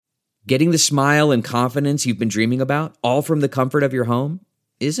Getting the smile and confidence you've been dreaming about, all from the comfort of your home,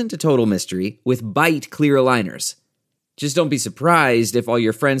 isn't a total mystery with Byte clear aligners. Just don't be surprised if all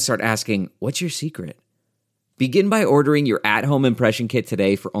your friends start asking, "What's your secret?" Begin by ordering your at-home impression kit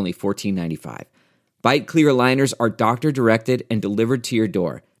today for only $14.95. Byte clear aligners are doctor-directed and delivered to your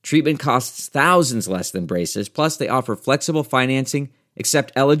door. Treatment costs thousands less than braces, plus they offer flexible financing,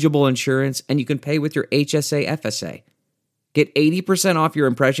 accept eligible insurance, and you can pay with your HSA FSA. Get 80% off your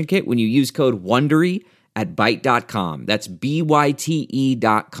impression kit when you use code WONDERY at Byte.com. That's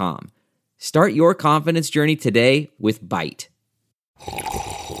BYTE.com. Start your confidence journey today with Byte.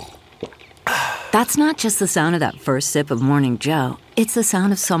 That's not just the sound of that first sip of Morning Joe. It's the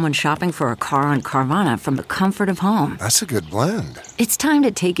sound of someone shopping for a car on Carvana from the comfort of home. That's a good blend. It's time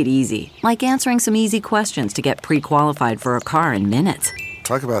to take it easy, like answering some easy questions to get pre-qualified for a car in minutes.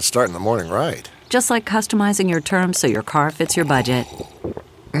 Talk about starting the morning right. Just like customizing your terms so your car fits your budget.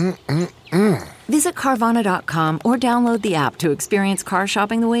 Visit Carvana.com or download the app to experience car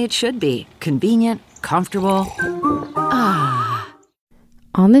shopping the way it should be. Convenient, comfortable.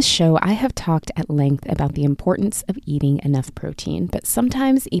 On this show, I have talked at length about the importance of eating enough protein, but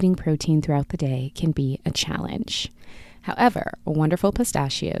sometimes eating protein throughout the day can be a challenge. However, Wonderful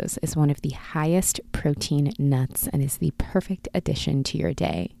Pistachios is one of the highest protein nuts and is the perfect addition to your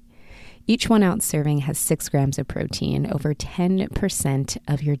day. Each 1 ounce serving has 6 grams of protein, over 10%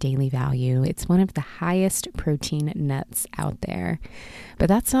 of your daily value. It's one of the highest protein nuts out there. But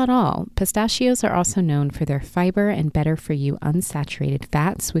that's not all. Pistachios are also known for their fiber and better for you unsaturated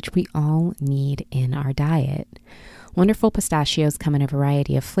fats, which we all need in our diet. Wonderful Pistachios come in a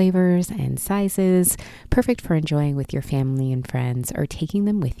variety of flavors and sizes, perfect for enjoying with your family and friends or taking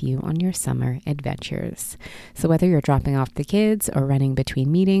them with you on your summer adventures. So whether you're dropping off the kids or running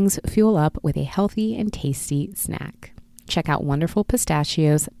between meetings, fuel up with a healthy and tasty snack. Check out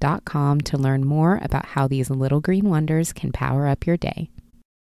wonderfulpistachios.com to learn more about how these little green wonders can power up your day.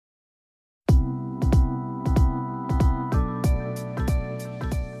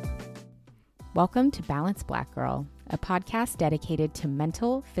 Welcome to Balanced Black Girl, a podcast dedicated to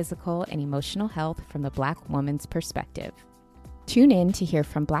mental, physical, and emotional health from the Black woman's perspective. Tune in to hear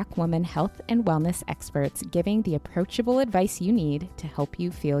from Black woman health and wellness experts giving the approachable advice you need to help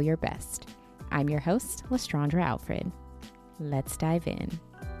you feel your best. I'm your host, Lestrandra Alfred. Let's dive in.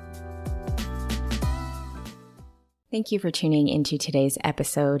 Thank you for tuning into today's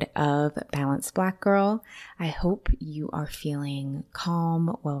episode of Balanced Black Girl. I hope you are feeling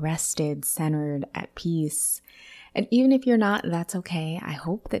calm, well-rested, centered, at peace. And even if you're not, that's okay. I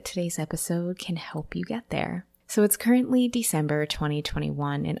hope that today's episode can help you get there. So it's currently December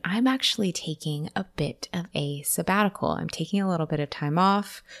 2021, and I'm actually taking a bit of a sabbatical. I'm taking a little bit of time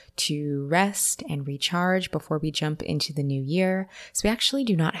off to rest and recharge before we jump into the new year. So we actually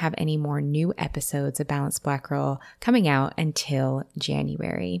do not have any more new episodes of Balanced Black Girl coming out until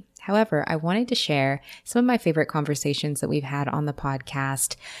January. However, I wanted to share some of my favorite conversations that we've had on the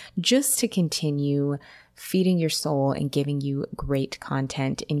podcast just to continue feeding your soul and giving you great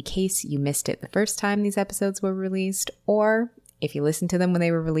content in case you missed it the first time these episodes were released, or if you listened to them when they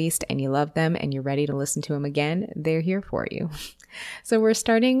were released and you love them and you're ready to listen to them again, they're here for you. So we're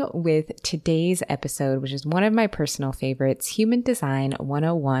starting with today's episode, which is one of my personal favorites, Human Design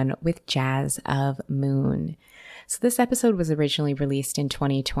 101 with Jazz of Moon. So this episode was originally released in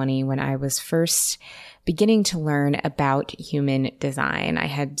 2020 when I was first beginning to learn about human design. I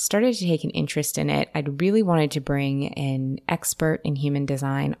had started to take an interest in it. I'd really wanted to bring an expert in human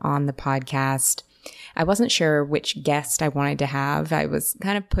design on the podcast. I wasn't sure which guest I wanted to have. I was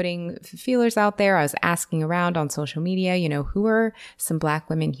kind of putting feelers out there. I was asking around on social media, who are some Black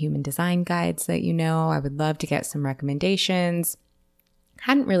women human design guides that you know? I would love to get some recommendations.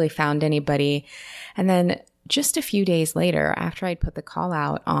 Hadn't really found anybody. And then just a few days later, after I'd put the call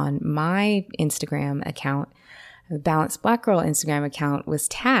out on my Instagram account, the Balanced Black Girl Instagram account was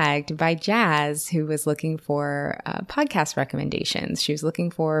tagged by Jazz, who was looking for podcast recommendations. She was looking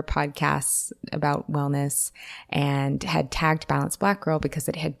for podcasts about wellness and had tagged Balanced Black Girl because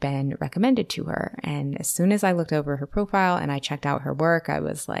it had been recommended to her. And as soon as I looked over her profile and I checked out her work, I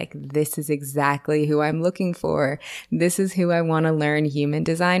was like, this is exactly who I'm looking for. This is who I want to learn human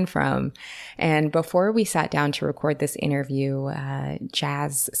design from. And before we sat down to record this interview,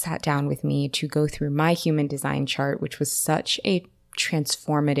 Jazz sat down with me to go through my human design chart, which was such a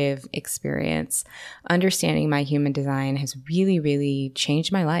transformative experience. Understanding my human design has really, really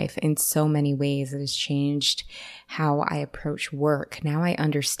changed my life in so many ways. It has changed how I approach work. Now I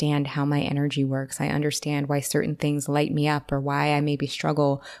understand how my energy works. I understand why certain things light me up, or why I maybe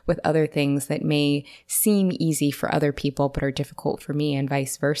struggle with other things that may seem easy for other people but are difficult for me, and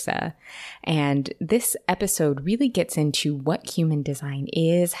vice versa. And this episode really gets into what human design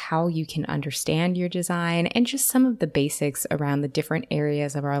is, how you can understand your design, and just some of the basics around the different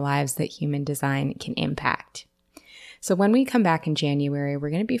areas of our lives that human design can impact. So when we come back in January, we're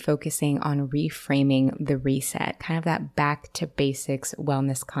going to be focusing on reframing the reset, kind of that back to basics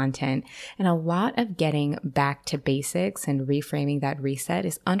wellness content. And a lot of getting back to basics and reframing that reset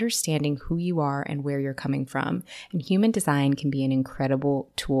is understanding who you are and where you're coming from. And human design can be an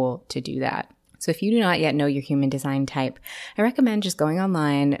incredible tool to do that. So if you do not yet know your human design type, I recommend just going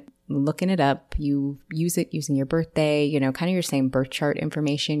online, looking it up. You use it using your birthday, kind of your same birth chart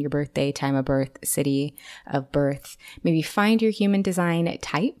information, your birthday, time of birth, city of birth. Maybe find your human design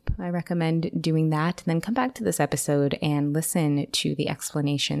type. I recommend doing that. And then come back to this episode and listen to the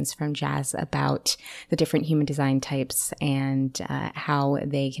explanations from Jazz about the different human design types and how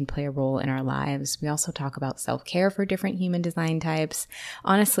they can play a role in our lives. We also talk about self-care for different human design types.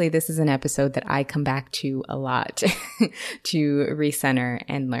 Honestly, this is an episode that I come back to a lot to recenter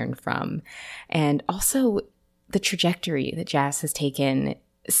and learn from. And also the trajectory that Jazz has taken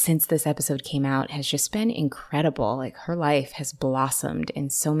since this episode came out has just been incredible. Like, her life has blossomed in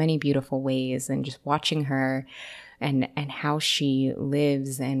so many beautiful ways, and just watching her and how she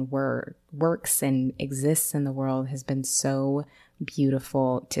lives and works and exists in the world has been so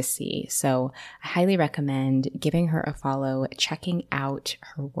beautiful to see. So I highly recommend giving her a follow, checking out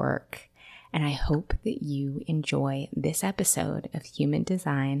her work. And I hope that you enjoy this episode of Human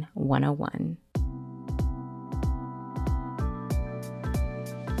Design 101.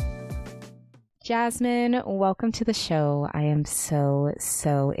 Jasmine, welcome to the show. I am so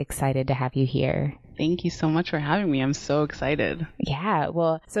excited to have you here. Thank you so much for having me. I'm so excited. Yeah,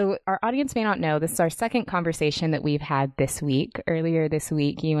 well, so our audience may not know, this is our second conversation that we've had this week. Earlier this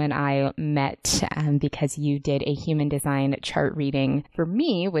week, you and I met because you did a human design chart reading for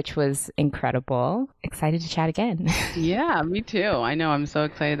me, which was incredible. Excited to chat again. Yeah, me too. I know. I'm so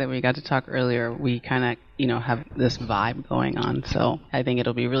excited that we got to talk earlier. We kind of have this vibe going on. So I think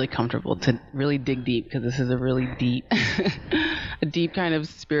it'll be really comfortable to really dig deep, because this is a really deep, a deep kind of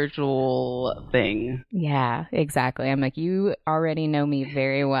spiritual thing. Yeah, exactly. I'm like, you already know me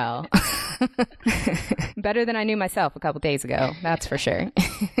very well. Better than I knew myself a couple days ago, that's for sure.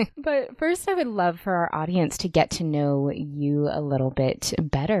 But first, I would love for our audience to get to know you a little bit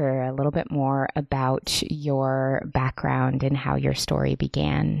better, a little bit more about your background and how your story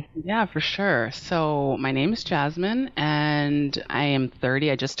began. Yeah, for sure. So my name is Jasmine, and I am 30.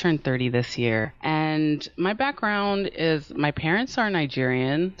 I just turned 30 this year. And my background is, my parents are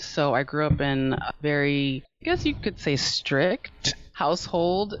Nigerian, so I grew up in a very, I guess you could say, strict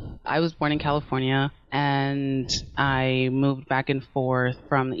household. I was born in California, and I moved back and forth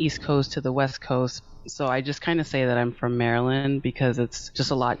from the East Coast to the West Coast. So I just kind of say that I'm from Maryland, because it's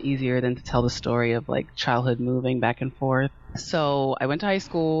just a lot easier than to tell the story of like childhood moving back and forth. So I went to high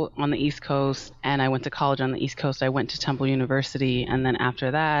school on the East Coast, and I went to college on the East Coast. I went to Temple University, and then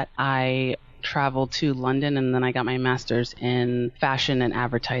after that, I traveled to London, and then I got my master's in fashion and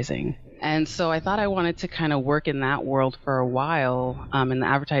advertising. And so I thought I wanted to kind of work in that world for a while, in the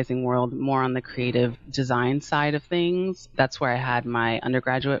advertising world, more on the creative design side of things. That's where I had my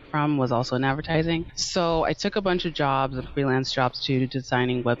undergraduate from, was also in advertising. So I took a bunch of jobs, freelance jobs too,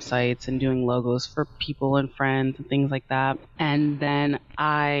 designing websites and doing logos for people and friends and things like that. And then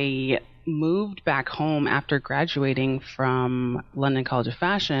I moved back home after graduating from London College of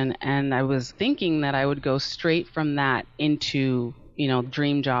Fashion, and I was thinking that I would go straight from that into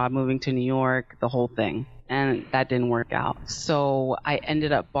dream job, moving to New York, the whole thing. And that didn't work out. So I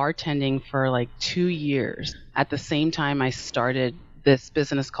ended up bartending for like 2 years. At the same time, I started this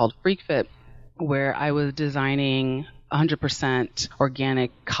business called Freak Fit, where I was designing 100%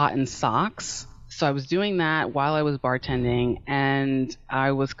 organic cotton socks. So I was doing that while I was bartending, and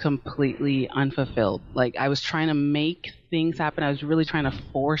I was completely unfulfilled. Like, I was trying to make things happen. I was really trying to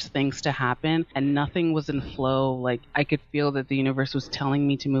force things to happen, and nothing was in flow. Like, I could feel that the universe was telling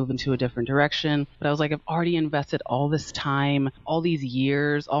me to move into a different direction, but I was like, I've already invested all this time, all these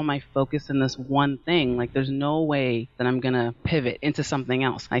years, all my focus in this one thing. Like, there's no way that I'm gonna pivot into something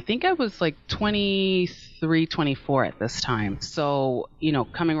else. I think I was like 23, 24 at this time. So,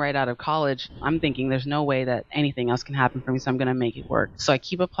 coming right out of college, I'm thinking there's no way that anything else can happen for me, so I'm gonna make it work. So I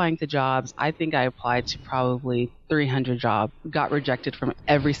keep applying to jobs. I think I applied to probably 300 jobs, got rejected from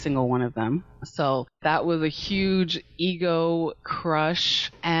every single one of them. So that was a huge ego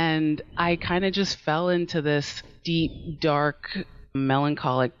crush. And And I kind of just fell into this deep, dark,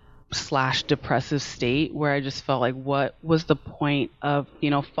 melancholic / depressive state where I just felt like, what was the point of,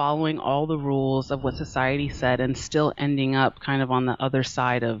 following all the rules of what society said and still ending up kind of on the other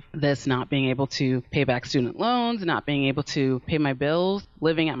side of this, not being able to pay back student loans, not being able to pay my bills,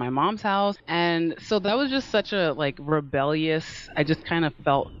 living at my mom's house. And so that was just such a rebellious, I just kind of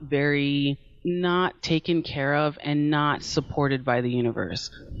felt very not taken care of and not supported by the universe.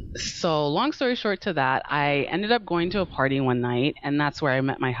 So long story short to that, I ended up going to a party one night, and that's where I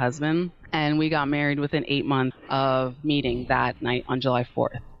met my husband. And we got married within 8 months of meeting that night on July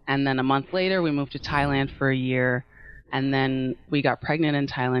 4th. And then a month later, we moved to Thailand for a year. And then we got pregnant in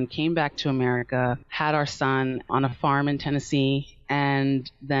Thailand, came back to America, had our son on a farm in Tennessee, and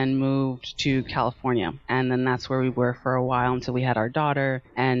then moved to California. And then that's where we were for a while until we had our daughter.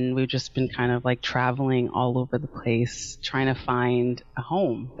 And we've just been kind of traveling all over the place, trying to find a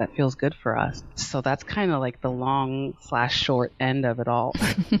home that feels good for us. So that's kind of the long / short end of it all.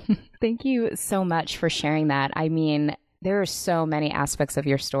 Thank you so much for sharing that. I mean, there are so many aspects of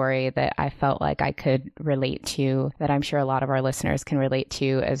your story that I felt like I could relate to, that I'm sure a lot of our listeners can relate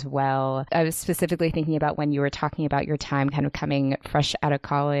to as well. I was specifically thinking about when you were talking about your time kind of coming fresh out of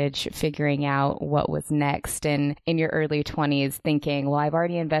college, figuring out what was next, and in your early 20s thinking, well, I've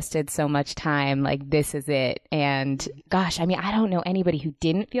already invested so much time, this is it. And gosh, I mean, I don't know anybody who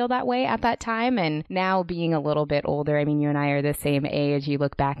didn't feel that way at that time. And now being a little bit older, I mean, you and I are the same age, you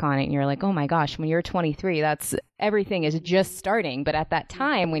look back on it and you're like, oh my gosh, when you're 23, everything is just starting. But at that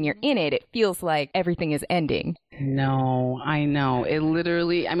time, when you're in it, it feels like everything is ending. No, I know. It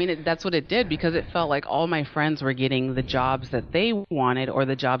literally, that's what it did, because it felt like all my friends were getting the jobs that they wanted or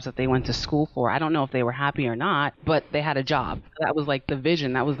the jobs that they went to school for. I don't know if they were happy or not, but they had a job. That was the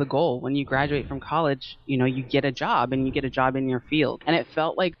vision. That was the goal. When you graduate from college, you get a job, and you get a job in your field. And it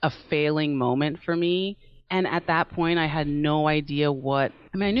felt like a failing moment for me. And at that point, I had no idea I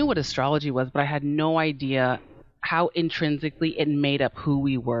knew what astrology was, but I had no idea how intrinsically it made up who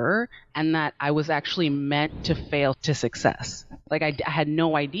we were, and that I was actually meant to fail to success. I had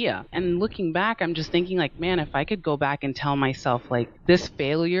no idea. And looking back, I'm just thinking man, if I could go back and tell myself this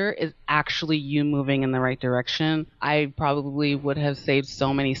failure is actually you moving in the right direction, I probably would have saved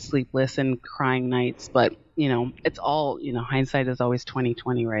so many sleepless and crying nights. But it's all, hindsight is always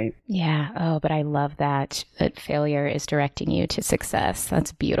 20/20, right? Yeah. Oh, but I love that failure is directing you to success.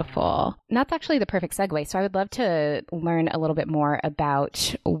 That's beautiful. That's actually the perfect segue. So I would love to learn a little bit more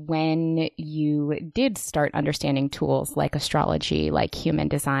about when you did start understanding tools like astrology, like human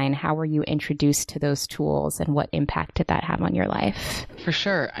design. How were you introduced to those tools, and what impact did that have on your life? For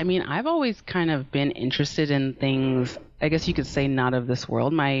sure. I've always kind of been interested in things, I guess you could say, not of this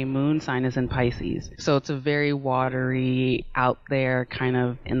world. My moon sign is in Pisces. So it's a very watery, out there, kind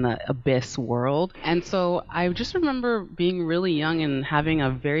of in the abyss world. And so I just remember being really young and having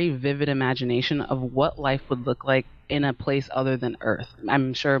a very vivid imagination of what life would look like in a place other than Earth.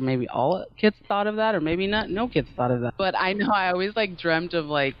 I'm sure maybe all kids thought of that, or maybe not. No kids thought of that. But I know I always dreamt of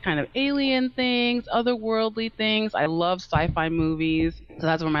kind of alien things, otherworldly things. I love sci-fi movies. So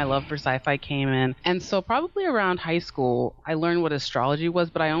that's where my love for sci-fi came in. And so probably around high school, I learned what astrology was,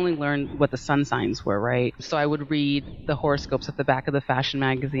 but I only learned what the sun signs were, right? So I would read the horoscopes at the back of the fashion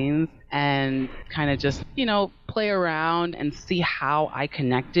magazines and kind of just, play around and see how I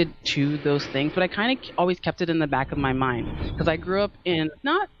connected to those things. But I kind of always kept it in the back of my mind, because I grew up in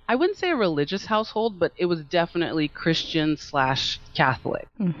I wouldn't say a religious household, but it was definitely Christian / Catholic.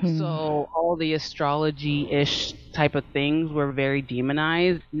 Mm-hmm. So all the astrology-ish type of things were very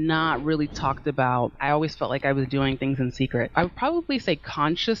demonized, not really talked about. I always felt like I was doing things in secret. I would probably say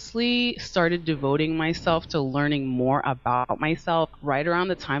consciously started devoting myself to learning more about myself right around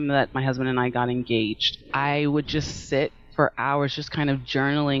the time that my husband and I got engaged. I would just sit for hours just kind of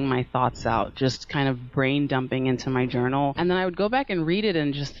journaling my thoughts out, just kind of brain dumping into my journal. And then I would go back and read it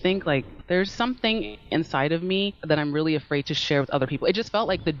and just think there's something inside of me that I'm really afraid to share with other people. It just felt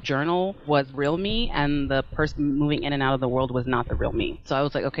like the journal was real me and the person moving in and out of the world was not the real me. So I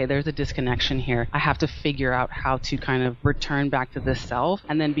was like, okay, there's a disconnection here. I have to figure out how to kind of return back to this self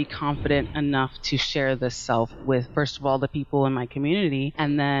and then be confident enough to share this self with, first of all, the people in my community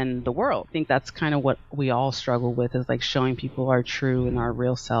and then the world. I think that's kind of what we all struggle with, is showing people our true and our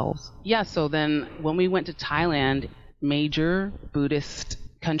real selves. Yeah, so then when we went to Thailand, major Buddhist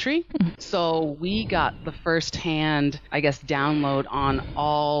country, so we got the first-hand, download on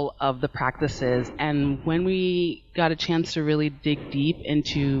all of the practices. And when we got a chance to really dig deep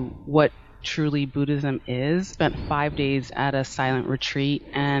into what truly Buddhism is. Spent 5 days at a silent retreat,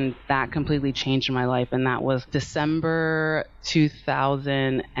 and that completely changed my life. And that was December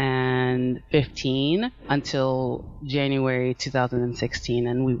 2015 until January 2016,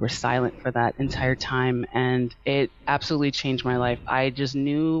 and we were silent for that entire time, and it absolutely changed my life. I just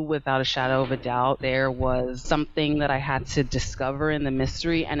knew without a shadow of a doubt there was something that I had to discover in the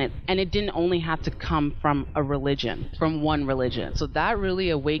mystery, and it didn't only have to come from a religion, from one religion. So that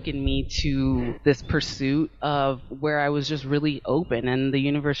really awakened me to this pursuit of where I was just really open, and the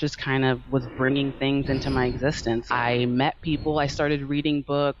universe just kind of was bringing things into my existence. I met people, I started reading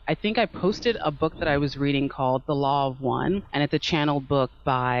books. I think I posted a book that I was reading called The Law of One, and it's a channeled book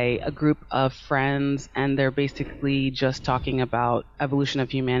by a group of friends, and they're basically just talking about evolution of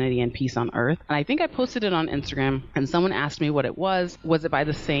humanity and peace on Earth. And I think I posted it on Instagram, and someone asked me what it was. Was it by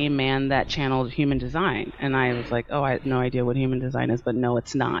the same man that channeled Human Design? And I was like, oh, I have no idea what Human Design is, but no,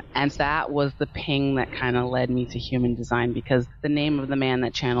 it's not. And that was the ping that kind of led me to Human Design, because the name of the man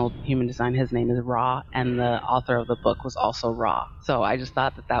that channeled Human Design, his name is Ra, and the author of the book was also Ra. So I just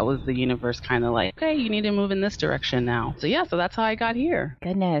thought that was the universe kind of like, okay, you need to move in this direction now. So yeah, so that's how I got here.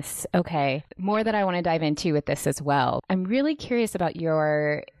 Goodness. Okay. More that I want to dive into with this as well. I'm really curious about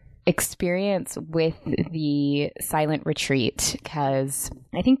your experience with the silent retreat, because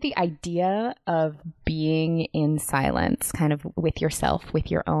I think the idea of being in silence, kind of with yourself, with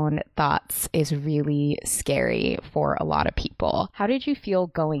your own thoughts, is really scary for a lot of people. How did you feel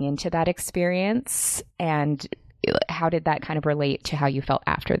going into that experience, and how did that kind of relate to how you felt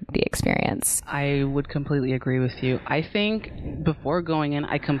after the experience? I would completely agree with you. I think before going in,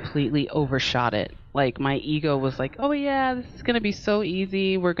 I completely overshot it. Like, my ego was like, oh yeah, this is going to be so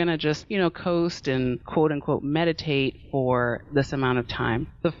easy. We're going to just, coast and quote unquote meditate for this amount of time.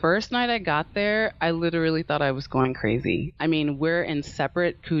 The first night I got there, I literally thought I was going crazy. I mean, we're in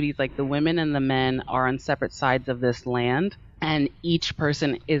separate kutis, like the women and the men are on separate sides of this land. And each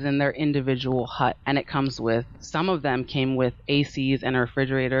person is in their individual hut. And it comes with, some of them came with ACs and a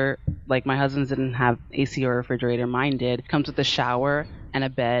refrigerator. Like, my husband's didn't have AC or refrigerator. Mine did. Comes with a shower and a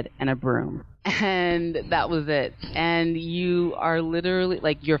bed and a broom. And that was it. And you are literally,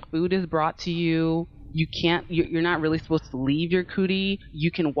 like, your food is brought to you. You're not really supposed to leave your kuti.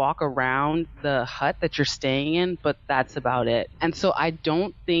 You can walk around the hut that you're staying in, but that's about it. And so I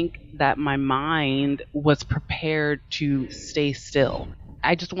don't think that my mind was prepared to stay still.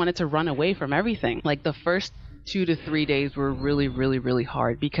 I just wanted to run away from everything. Like, the first 2 to 3 days were really, really, really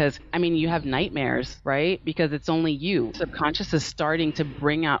hard, because, I mean, you have nightmares, right? Because it's only you. Subconscious is starting to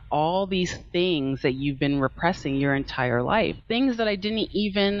bring out all these things that you've been repressing your entire life. Things that I didn't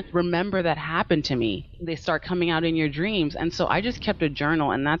even remember that happened to me. They start coming out in your dreams. And so I just kept a journal,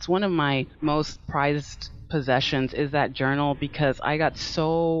 and that's one of my most prized possessions, is that journal, because I got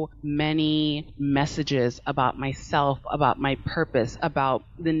so many messages about myself, about my purpose, about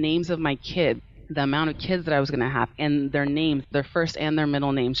the names of my kids, the amount of kids that I was going to have, and their names, their first and their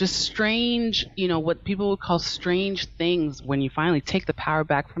middle names. Just strange, what people would call strange things when you finally take the power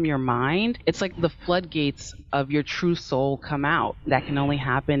back from your mind. It's like the floodgates of your true soul come out. That can only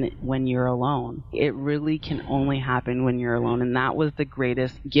happen when you're alone. It really can only happen when you're alone. And that was the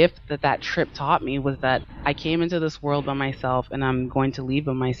greatest gift that trip taught me, was that I came into this world by myself, and I'm going to leave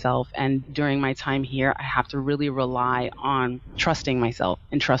by myself. And during my time here, I have to really rely on trusting myself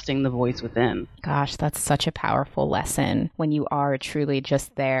and trusting the voice within. Gosh, that's such a powerful lesson. When you are truly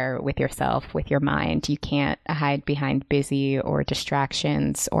just there with yourself, with your mind, you can't hide behind busy or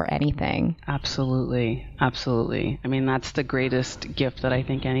distractions or anything. Absolutely. Absolutely. I mean, that's the greatest gift that I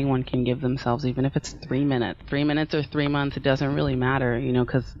think anyone can give themselves, even if it's 3 minutes. 3 minutes or 3 months, it doesn't really matter,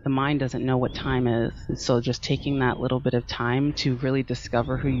 because the mind doesn't know what time is. So just taking that little bit of time to really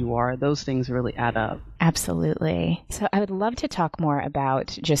discover who you are, those things really add up. Absolutely. So I would love to talk more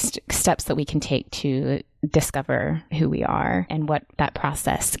about just steps that we can take to discover who we are and what that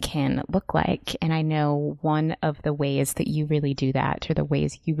process can look like. And I know one of the ways that you really do that, or the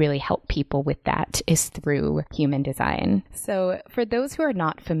ways you really help people with that, is through Human Design. So for those who are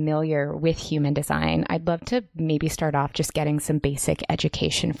not familiar with Human Design, I'd love to maybe start off just getting some basic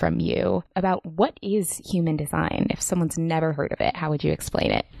education from you about what is Human Design. If someone's never heard of it, how would you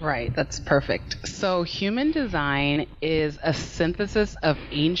explain it? Right, that's perfect. So Human Design is a synthesis of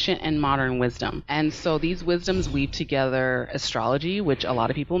ancient and modern wisdom. And so these wisdoms weave together astrology, which a lot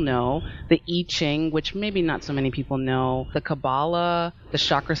of people know, the I Ching, which maybe not so many people know, the Kabbalah, the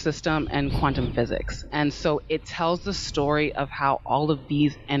chakra system, and quantum physics. And so it tells the story of how all of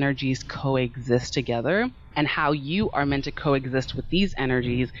these energies coexist together. and how you are meant to coexist with these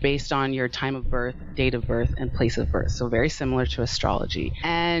energies based on your time of birth, date of birth, and place of birth. So very similar to astrology.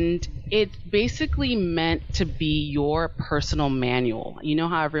 And it's basically meant to be your personal manual. You know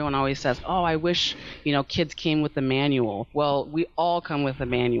how everyone always says, oh, I wish, kids came with a manual. Well, we all come with a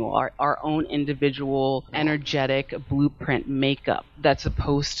manual, our own individual energetic blueprint makeup that's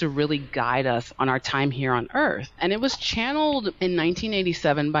supposed to really guide us on our time here on Earth. And it was channeled in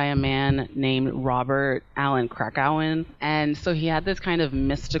 1987 by a man named Robert Alan Krakowen. And so he had this kind of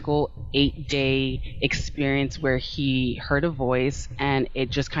mystical 8-day experience where he heard a voice and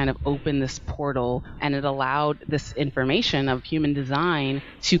it just kind of opened this portal and it allowed this information of human design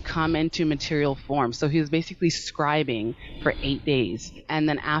to come into material form. So he was basically scribing for 8 days. And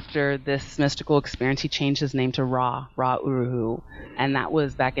then after this mystical experience, he changed his name to Ra Uru. And that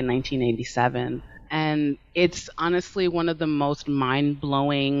was back in 1987. And it's honestly one of the most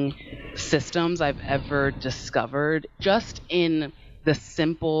mind-blowing systems I've ever discovered, just in the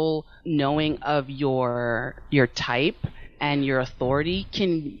simple knowing of your type and your authority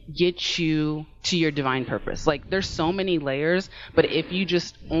can get you to your divine purpose. Like, there's so many layers, but if you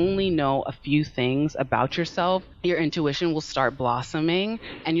just only know a few things about yourself, your intuition will start blossoming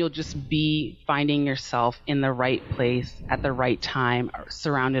and you'll just be finding yourself in the right place at the right time,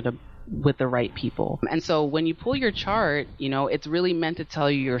 surrounded with the right people. And so when you pull your chart, it's really meant to tell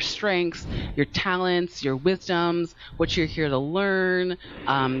you your strengths, your talents, your wisdoms, what you're here to learn,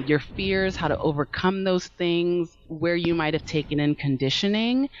 your fears, how to overcome those things, where you might have taken in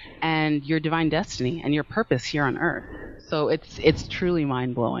conditioning, and your divine destiny and your purpose here on Earth. So it's truly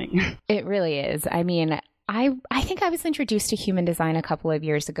mind-blowing. It really is. I mean, I think I was introduced to human design a couple of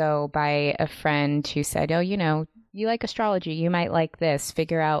years ago by a friend who said, oh, you like astrology, you might like this,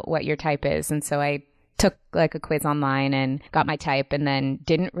 figure out what your type is. And so I took like a quiz online and got my type and then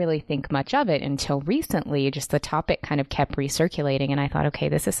didn't really think much of it until recently. Just the topic kind of kept recirculating. And I thought, okay,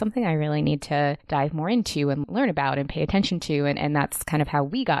 this is something I really need to dive more into and learn about and pay attention to. And that's kind of how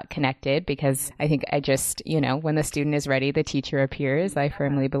we got connected, because I think I just, when the student is ready, the teacher appears. I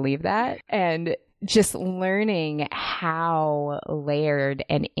firmly believe that. And just learning how layered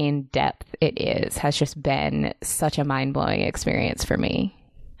and in-depth it is has just been such a mind-blowing experience for me.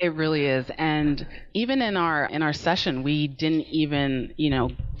 It really is. And even in our session, we didn't even,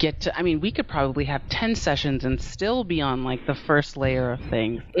 get to, we could probably have 10 sessions and still be on like the first layer of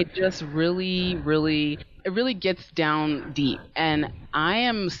things. It just really gets down deep. And I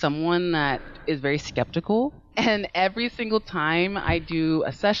am someone that is very skeptical. And every single time I do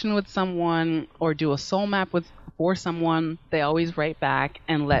a session with someone or do a soul map for someone, they always write back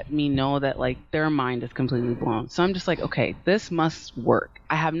and let me know that like their mind is completely blown. So I'm just like, okay, this must work.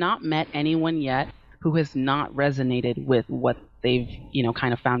 I have not met anyone yet who has not resonated with what they've,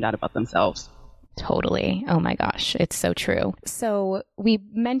 kind of found out about themselves. Totally. Oh my gosh, it's so true. So we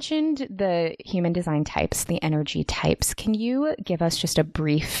mentioned the human design types, the energy types. Can you give us just a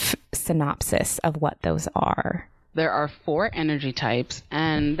brief synopsis of what those are? There are 4 energy types,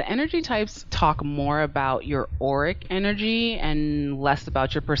 and the energy types talk more about your auric energy and less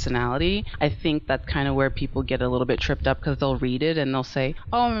about your personality. I think that's kind of where people get a little bit tripped up, because they'll read it and they'll say,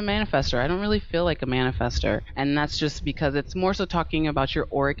 oh, I'm a manifestor. I don't really feel like a manifestor. And that's just because it's more so talking about your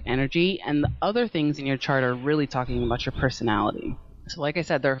auric energy, and the other things in your chart are really talking about your personality. So like I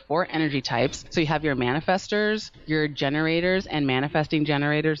said, there are 4 energy types. So you have your manifestors, your generators, and manifesting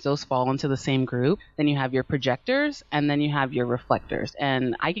generators. Those fall into the same group. Then you have your projectors, and then you have your reflectors.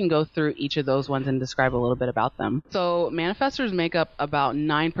 And I can go through each of those ones and describe a little bit about them. So manifestors make up about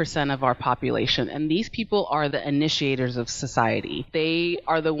 9% of our population. And these people are the initiators of society. They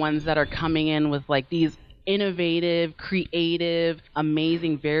are the ones that are coming in with like these innovative, creative,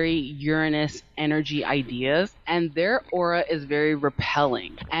 amazing, very Uranus energy ideas, and their aura is very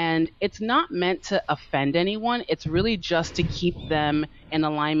repelling. And it's not meant to offend anyone. It's really just to keep them in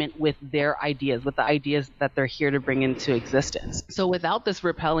alignment with their ideas, with the ideas that they're here to bring into existence. So without this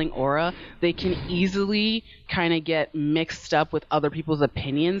repelling aura, they can easily kind of get mixed up with other people's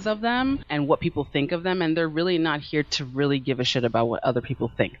opinions of them and what people think of them. And they're really not here to really give a shit about what other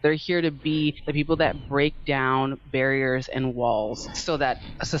people think. They're here to be the people that break down barriers and walls so that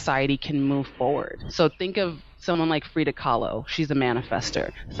a society can move forward. So think of someone like Frida Kahlo. She's a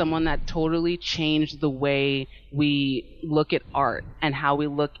manifestor, someone that totally changed the way we look at art and how we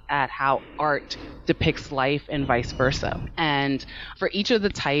look at how art depicts life and vice versa. And for each of the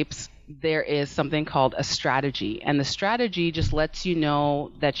types, there is something called a strategy. And the strategy just lets you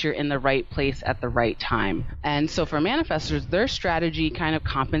know that you're in the right place at the right time. And so for manifestors, their strategy kind of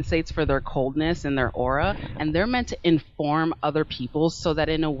compensates for their coldness and their aura. And they're meant to inform other people so that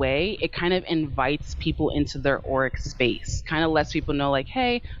in a way, it kind of invites people into their auric space. Kind of lets people know like,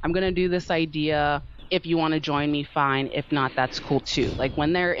 hey, I'm going to do this idea. If you want to join me, fine. If not, that's cool too. Like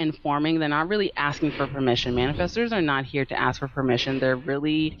when they're informing, they're not really asking for permission. Manifestors are not here to ask for permission. They're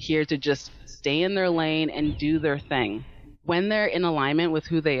really here to just stay in their lane and do their thing. When they're in alignment with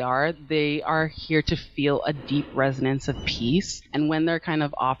who they are here to feel a deep resonance of peace. And when they're kind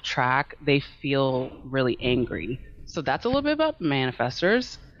of off track, they feel really angry. So that's a little bit about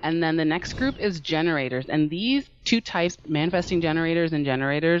manifestors. And then the next group is generators. And these two types, manifesting generators and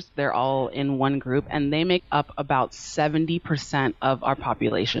generators, they're all in one group, and they make up about 70% of our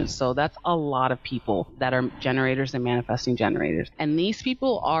population. So that's a lot of people that are generators and manifesting generators. And these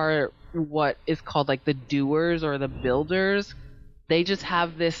people are what is called like the doers or the builders. They just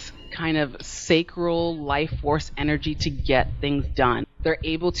have this kind of sacral life force energy to get things done. They're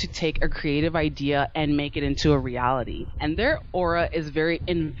able to take a creative idea and make it into a reality. And their aura is very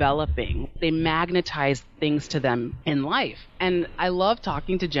enveloping. They magnetize things to them in life. And I love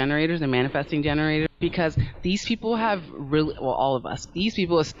talking to generators and manifesting generators because these people have really, well, all of us, these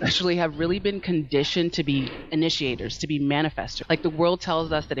people especially have really been conditioned to be initiators, to be manifestors. Like the world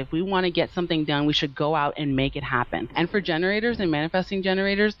tells us that if we want to get something done, we should go out and make it happen. And for generators and manifesting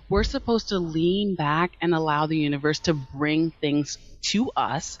generators, we're supposed to lean back and allow the universe to bring things to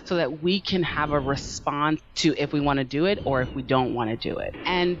us so that we can have a response to if we want to do it or if we don't want to do it.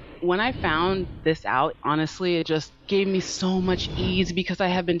 And when I found this out, honestly, it just gave me so much ease because I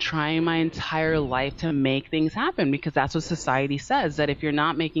have been trying my entire life to make things happen because that's what society says, that if you're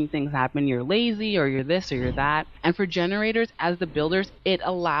not making things happen, you're lazy or you're this or you're that. And for generators, as the builders, it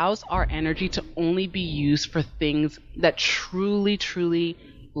allows our energy to only be used for things that truly, truly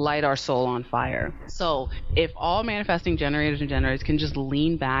light our soul on fire. So if all manifesting generators and generators can just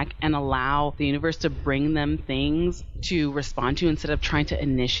lean back and allow the universe to bring them things to respond to instead of trying to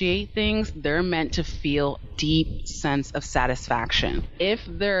initiate things, they're meant to feel deep sense of satisfaction. If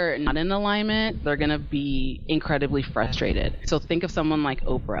they're not in alignment, they're going to be incredibly frustrated. So think of someone like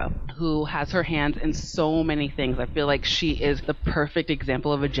Oprah, who has her hands in so many things. I feel like she is the perfect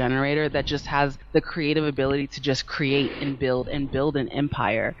example of a generator that just has the creative ability to just create and build an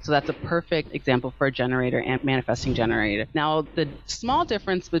empire. So that's a perfect example for a generator and manifesting generator. Now, the small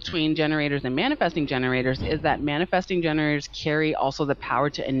difference between generators and manifesting generators is that manifesting generators carry also the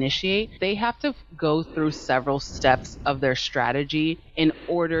power to initiate. They have to go through several steps of their strategy in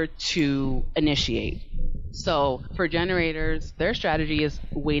order to initiate. So for generators, their strategy is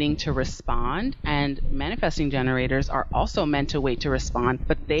waiting to respond, and manifesting generators are also meant to wait to respond,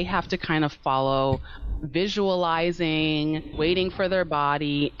 but they have to kind of follow visualizing, waiting for their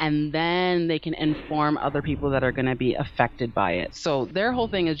body, and then they can inform other people that are going to be affected by it. So their whole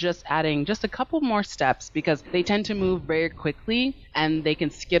thing is just adding just a couple more steps because they tend to move very quickly and they can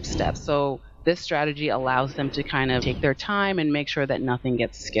skip steps. So this strategy allows them to kind of take their time and make sure that nothing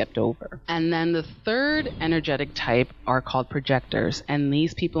gets skipped over. And then the third energetic type are called projectors. And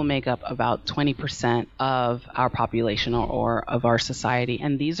these people make up about 20% of our population or of our society.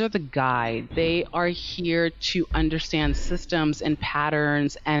 And these are the guide. They are here to understand systems and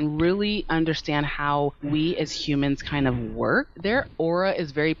patterns and really understand how we as humans kind of work. Their aura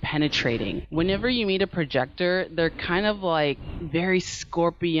is very penetrating. Whenever you meet a projector, they're kind of like very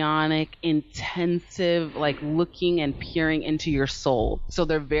scorpionic, intensive, like looking and peering into your soul. So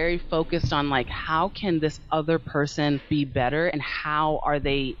they're very focused on like, how can this other person be better and how are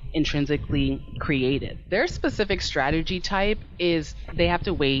they intrinsically created? Their specific strategy type is they have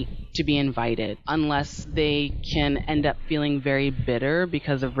to wait to be invited unless they can end up feeling very bitter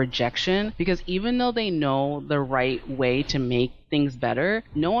because of rejection. Because even though they know the right way to make things better,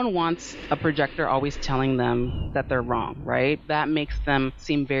 no one wants a projector always telling them that they're wrong, right? That makes them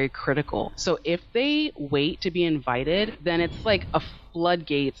seem very critical. So if they wait to be invited, then it's like a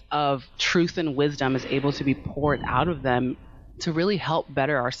floodgate of truth and wisdom is able to be poured out of them to really help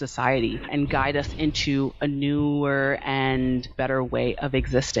better our society and guide us into a newer and better way of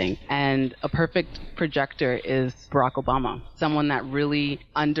existing. And a perfect projector is Barack Obama, someone that really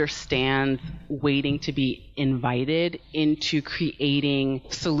understands waiting to be invited into creating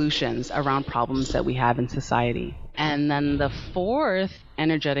solutions around problems that we have in society. And then the fourth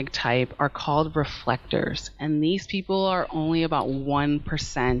energetic type are called reflectors. And these people are only about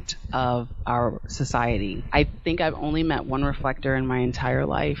 1% of our society. I think I've only met one reflector in my entire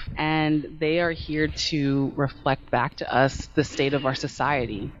life, and they are here to reflect back to us the state of our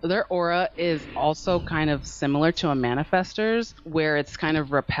society. Their aura is also kind of similar to a manifestor's, where it's kind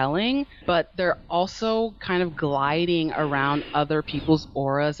of repelling, but they're also kind of gliding around other people's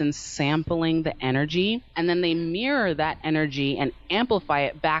auras and sampling the energy, and then they mirror that energy and amplify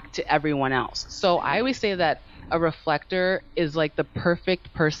it back to everyone else. So I always say that a reflector is like the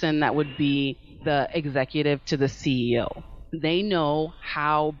perfect person that would be the executive to the CEO. They know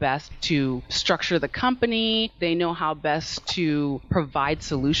how best to structure the company. They know how best to provide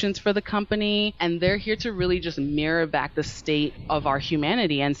solutions for the company. And they're here to really just mirror back the state of our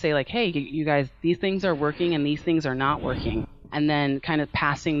humanity and say like, hey, you guys, these things are working and these things are not working. And then kind of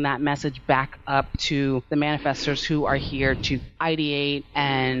passing that message back up to the manifestors who are here to ideate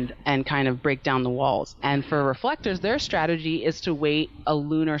and kind of break down the walls. And for reflectors, their strategy is to wait a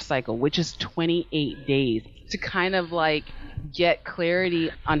lunar cycle, which is 28 days, to kind of like get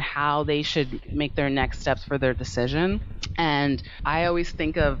clarity on how they should make their next steps for their decision. And I always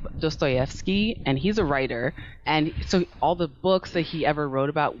think of Dostoevsky, and he's a writer. And so all the books that he ever wrote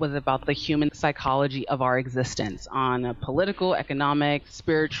about was about the human psychology of our existence on a political, economic,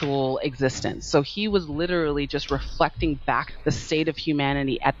 spiritual existence. So he was literally just reflecting back the state of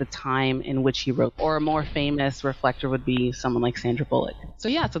humanity at the time in which he wrote. Or a more famous reflector would be someone like Sandra Bullock. So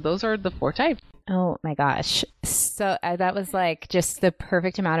yeah, so those are the 4 types. Oh my gosh. So that was like just the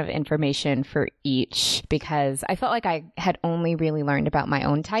perfect amount of information for each, because I felt like I had only really learned about my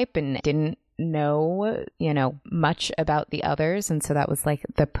own type and didn't know, much about the others. And so that was like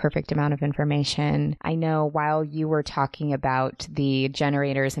the perfect amount of information. I know while you were talking about the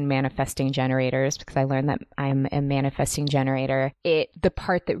generators and manifesting generators, because I learned that I'm a manifesting generator, the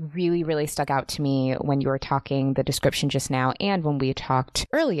part that really, really stuck out to me when you were talking the description just now and when we talked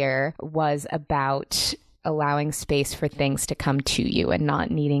earlier was about allowing space for things to come to you and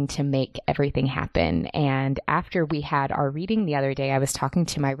not needing to make everything happen. And after we had our reading the other day, I was talking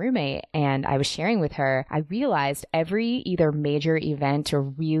to my roommate and I was sharing with her, I realized every either major event or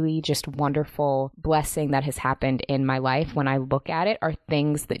really just wonderful blessing that has happened in my life, when I look at it, are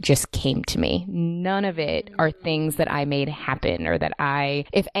things that just came to me. None of it are things that I made happen or that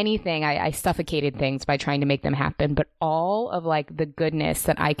if anything, I suffocated things by trying to make them happen. But all of like the goodness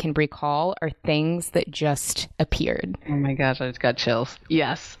that I can recall are things that just appeared. Oh my gosh, I just got chills.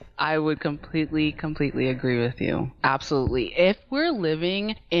 Yes, I would completely agree with you. Absolutely. If we're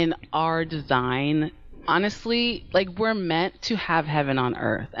living in our design, honestly, like we're meant to have heaven on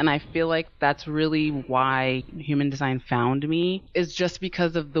earth. And I feel like that's really why human design found me, is just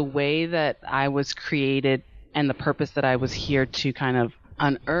because of the way that I was created and the purpose that I was here to kind of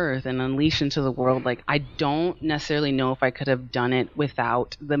unearth and unleash into the world. Like, I don't necessarily know if I could have done it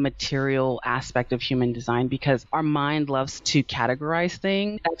without the material aspect of human design, because our mind loves to categorize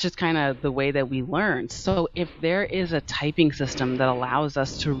things. That's just kind of the way that we learn. So if there is a typing system that allows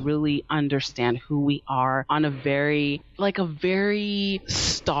us to really understand who we are on a very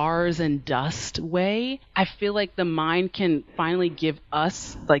stars and dust way, I feel like the mind can finally give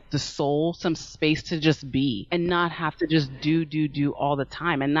us, like the soul, some space to just be and not have to just do all the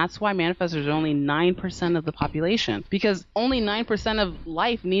time. And that's why manifestors are only 9% of the population, because only 9% of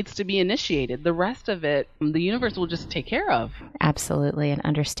life needs to be initiated. The rest of it, the universe will just take care of. Absolutely. And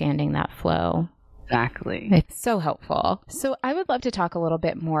understanding that flow. Exactly. It's so helpful. So I would love to talk a little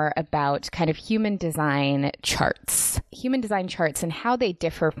bit more about kind of human design charts and how they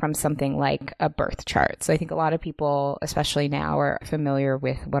differ from something like a birth chart. So I think a lot of people, especially now, are familiar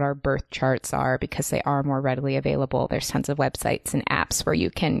with what our birth charts are because they are more readily available. There's tons of websites and apps where you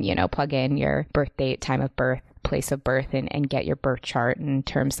can, plug in your birth date, time of birth, place of birth, and get your birth chart in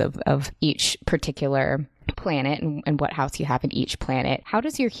terms of each particular planet and what house you have in each planet. How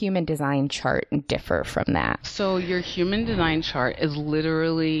does your human design chart differ from that? So your human design chart is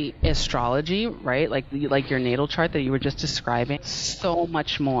literally astrology, right? Like your natal chart that you were just describing. So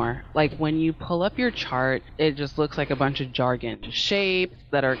much more. Like when you pull up your chart, it just looks like a bunch of jargon, shapes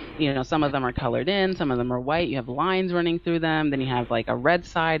that are, some of them are colored in, some of them are white. You have lines running through them. Then you have like a red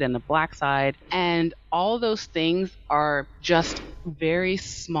side and a black side. And all those things are just very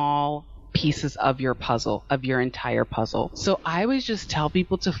small pieces of your puzzle, of your entire puzzle. So I always just tell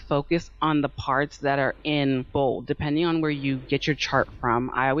people to focus on the parts that are in bold, depending on where you get your chart from.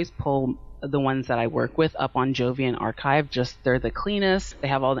 I always pull the ones that I work with up on Jovian Archive. Just they're the cleanest. They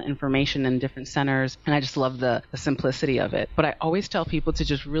have all the information in different centers, and I just love the simplicity of it. But I always tell people to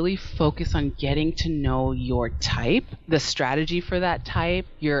just really focus on getting to know your type, the strategy for that type,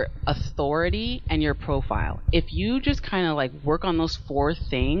 your authority, and your profile. If you just kind of like work on those 4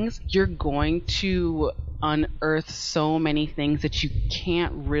 things, you're going to unearth so many things that you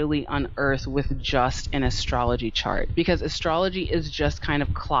can't really unearth with just an astrology chart, because astrology is just kind of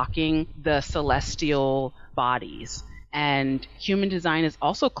clocking the celestial bodies, and human design is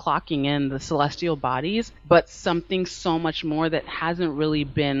also clocking in the celestial bodies, but something so much more that hasn't really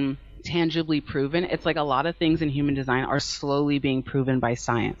been tangibly proven. It's like a lot of things in human design are slowly being proven by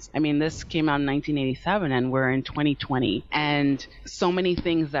science. I mean, this came out in 1987 and we're in 2020, and so many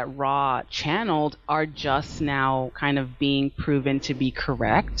things that Ra channeled are just now kind of being proven to be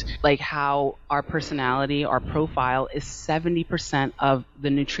correct, like how our personality, our profile is 70% of the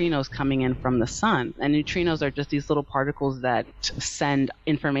neutrinos coming in from the sun. And neutrinos are just these little particles that send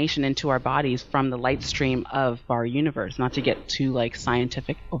information into our bodies from the light stream of our universe. Not to get too like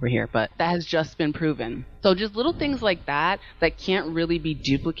scientific over here, but that has just been proven. So just little things like that can't really be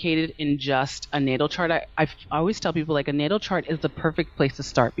duplicated in just a natal chart. I always tell people like a natal chart is the perfect place to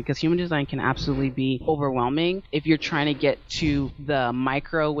start, because human design can absolutely be overwhelming if you're trying to get to the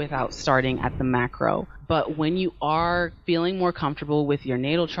micro without starting at the macro. But when you are feeling more comfortable with your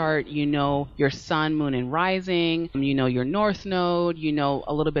natal chart, you know your sun, moon, and rising, you know your north node, you know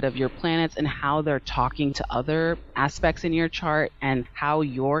a little bit of your planets and how they're talking to other aspects in your chart and how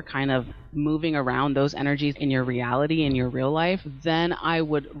you're kind of moving around those energies in your reality, in your real life, then I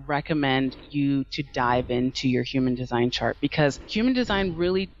would recommend you to dive into your human design chart, because human design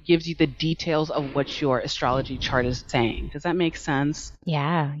really gives you the details of what your astrology chart is saying. Does that make sense?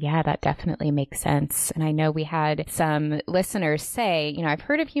 Yeah, that definitely makes sense. And I know we had some listeners say, I've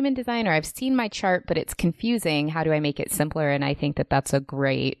heard of human design or I've seen my chart, but it's confusing. How do I make it simpler? And I think that that's a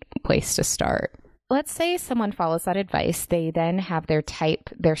great place to start. Let's say someone follows that advice. They then have their type,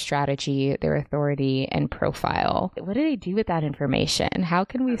 their strategy, their authority, and profile. What do they do with that information? How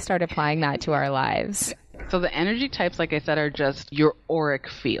can we start applying that to our lives? So the energy types, like I said, are just your auric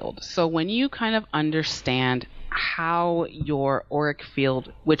field. So when you kind of understand how your auric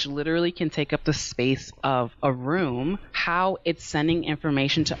field, which literally can take up the space of a room, how it's sending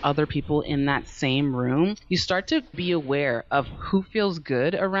information to other people in that same room, you start to be aware of who feels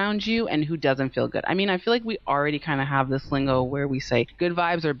good around you and who doesn't feel good. I mean, I feel like we already kind of have this lingo where we say good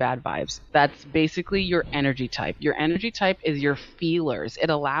vibes or bad vibes. That's basically your energy type. Your energy type is your feelers. It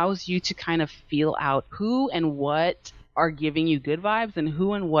allows you to kind of feel out who and what are giving you good vibes and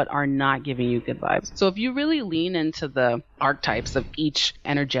who and what are not giving you good vibes. So if you really lean into the archetypes of each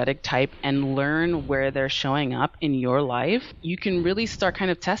energetic type and learn where they're showing up in your life, you can really start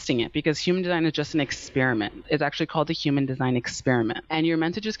kind of testing it, because human design is just an experiment. It's actually called the human design experiment, and you're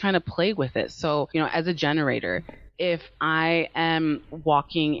meant to just kind of play with it. So, as a generator, if I am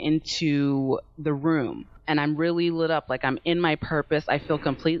walking into the room and I'm really lit up, like I'm in my purpose, I feel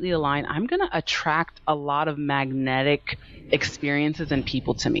completely aligned, I'm going to attract a lot of magnetic experiences and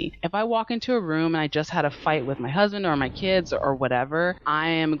people to me. If I walk into a room and I just had a fight with my husband or my kids or whatever, I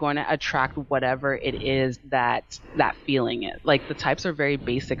am going to attract whatever it is that feeling is. Like the types are very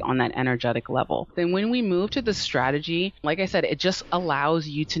basic on that energetic level. Then when we move to the strategy, like I said, it just allows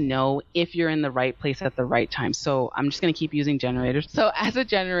you to know if you're in the right place at the right time. So I'm just going to keep using generators. So as a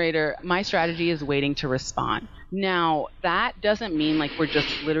generator, my strategy is waiting to respond. Now, that doesn't mean like we're just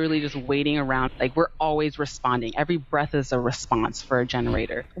literally just waiting around, like we're always responding. Every breath is a response for a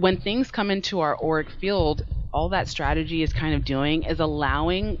generator. When things come into our auric field, all that strategy is kind of doing is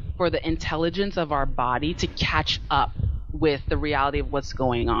allowing for the intelligence of our body to catch up with the reality of what's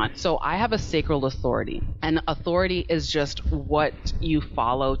going on. So I have a sacral authority, and authority is just what you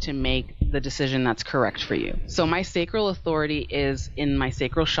follow to make the decision that's correct for you. So my sacral authority is in my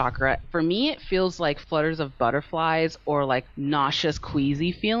sacral chakra. For me, it feels like flutters of butterflies or like nauseous,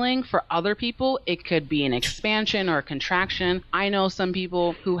 queasy feeling. For other people, it could be an expansion or a contraction. I know some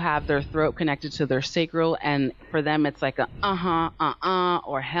people who have their throat connected to their sacral, and for them, it's like a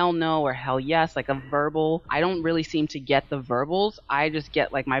or hell no, or hell yes, like a verbal. I don't really seem to get the verbals. I just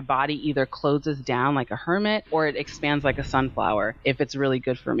get like my body either closes down like a hermit or it expands like a sunflower if it's really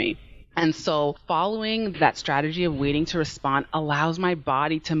good for me. And so following that strategy of waiting to respond allows my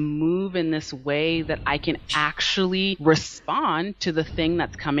body to move in this way that I can actually respond to the thing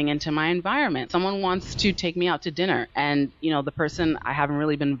that's coming into my environment. Someone wants to take me out to dinner, and, the person I haven't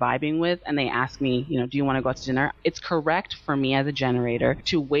really been vibing with, and they ask me, do you want to go out to dinner? It's correct for me as a generator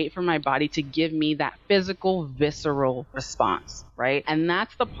to wait for my body to give me that physical, visceral response, right? And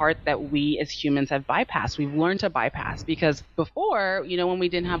that's the part that we as humans have bypassed. We've learned to bypass, because before, when we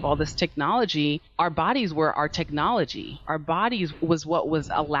didn't have all this technology, our bodies were our technology. Our bodies was what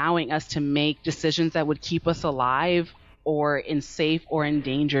was allowing us to make decisions that would keep us alive or in safe or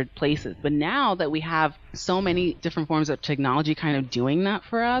endangered places. But now that we have so many different forms of technology kind of doing that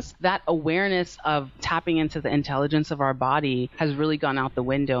for us, that awareness of tapping into the intelligence of our body has really gone out the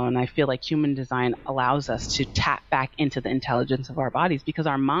window. And I feel like human design allows us to tap back into the intelligence of our bodies, because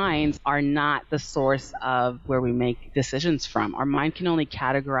our minds are not the source of where we make decisions from. Our mind can only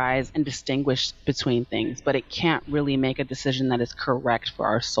categorize and distinguish between things, but it can't really make a decision that is correct for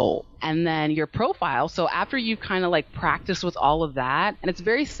our soul. And then your profile. So after you kind of practice with all of that, and it's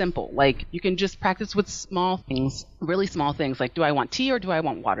very simple. You can just practice with small things, really small things. Do I want tea or do I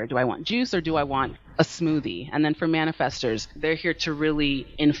want water? Do I want juice or do I want a smoothie? And then for manifestors, they're here to really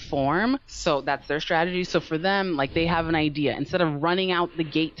inform. So that's their strategy. So for them, they have an idea. Instead of running out the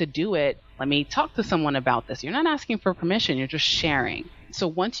gate to do it, let me talk to someone about this. You're not asking for permission. You're just sharing. So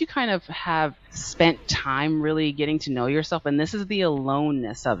once you kind of have spent time really getting to know yourself, and this is the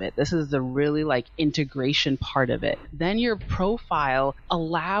aloneness of it, this is the really integration part of it, then your profile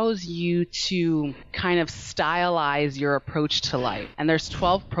allows you to kind of stylize your approach to life. And there's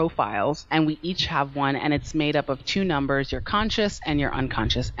 12 profiles, and we each have one, and it's made up of 2 numbers, your conscious and your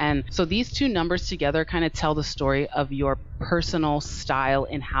unconscious. And so these 2 numbers together kind of tell the story of your personal style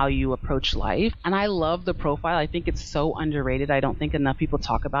in how you approach life. And I love the profile. I think it's so underrated. I don't think enough people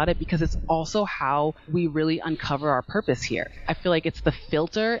talk about it, because it's also how we really uncover our purpose here. I feel like it's the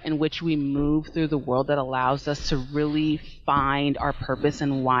filter in which we move through the world that allows us to really find our purpose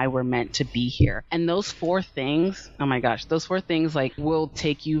and why we're meant to be here. And those 4 things, oh my gosh, those 4 things will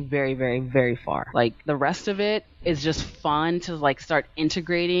take you very, very, very far. The rest of it is just fun to start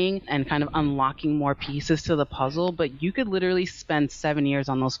integrating and kind of unlocking more pieces to the puzzle. But you could literally spend 7 years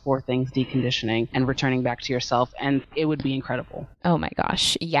on those 4 things, deconditioning and returning back to yourself, and it would be incredible. Oh my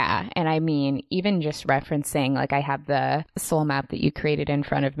gosh. Yeah. And I mean, even just referencing, I have the soul map that you created in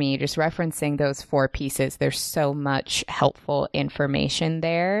front of me, just referencing those 4 pieces, there's so much helpful information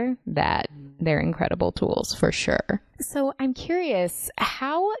there that they're incredible tools for sure. So I'm curious,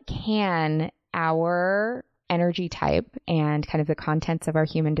 how can our energy type and kind of the contents of our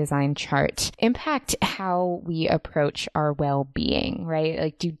human design chart impact how we approach our well-being,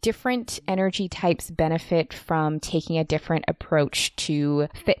 right? Do different energy types benefit from taking a different approach to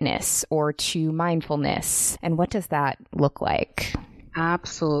fitness or to mindfulness? And what does that look like?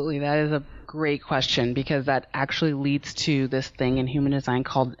 Absolutely. That is a great question, because that actually leads to this thing in human design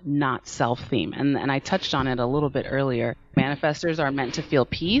called not self theme. And I touched on it a little bit earlier. Manifestors are meant to feel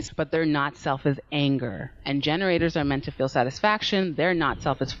peace, but their not self is anger. And generators are meant to feel satisfaction. Their not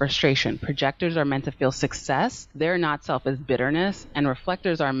self is frustration. Projectors are meant to feel success. Their not self is bitterness. And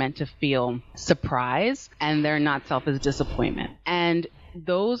reflectors are meant to feel surprise. And their not self is disappointment. And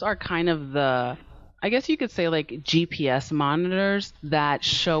those are kind of the, I guess you could say, GPS monitors that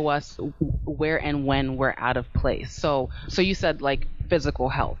show us where and when we're out of place. So you said physical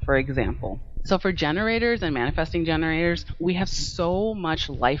health, for example. So for generators and manifesting generators, we have so much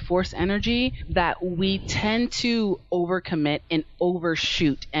life force energy that we tend to overcommit and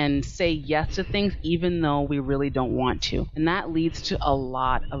overshoot and say yes to things even though we really don't want to. And that leads to a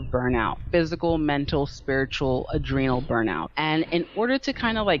lot of burnout, physical, mental, spiritual, adrenal burnout. And in order to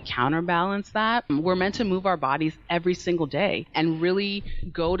kind of counterbalance that, we're meant to move our bodies every single day and really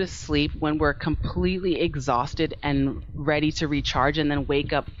go to sleep when we're completely exhausted and ready to recharge, and then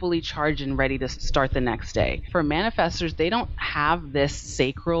wake up fully charged and ready to start the next day. For manifestors, they don't have this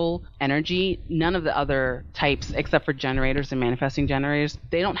sacral energy. None of the other types, except for generators and manifesting generators,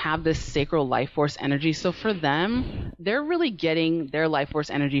 they don't have this sacral life force energy. So for them, they're really getting their life force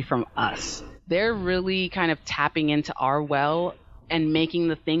energy from us. They're really kind of tapping into our well and making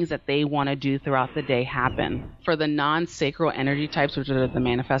the things that they want to do throughout the day happen. For the non-sacral energy types, which are the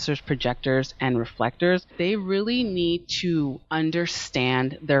manifestors, projectors, and reflectors, they really need to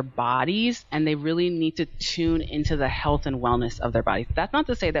understand their bodies, and they really need to tune into the health and wellness of their bodies. That's not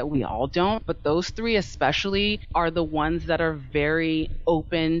to say that we all don't, but those 3 especially are the ones that are very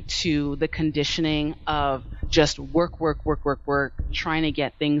open to the conditioning of just work, trying to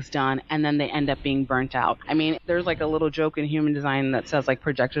get things done, and then they end up being burnt out. I mean, there's like a little joke in human design that says like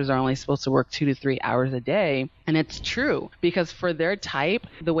projectors are only supposed to work 2 to 3 hours a day. And it's true, because for their type,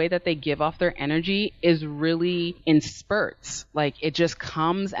 the way that they give off their energy is really in spurts. Like it just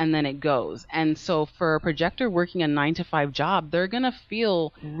comes and then it goes. And so for a projector working a 9 to 5 job, they're going to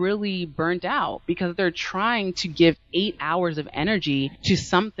feel really burnt out because they're trying to give 8 hours of energy to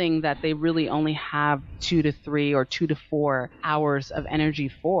something that they really only have 2 to 3 or 2 to 4 hours of energy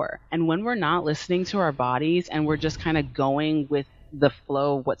for. And when we're not listening to our bodies and we're just kind of going with the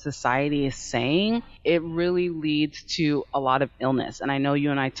flow of what society is saying, it really leads to a lot of illness. And I know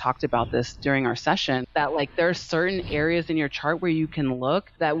you and I talked about this during our session, that like there are certain areas in your chart where you can look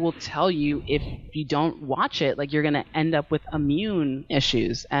that will tell you if you don't watch it, like you're going to end up with immune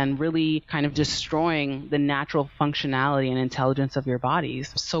issues and really kind of destroying the natural functionality and intelligence of your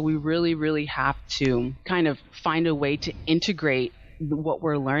bodies. So we really, really have to kind of find a way to integrate what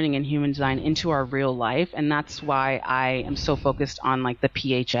we're learning in human design into our real life. And that's why I am so focused on like the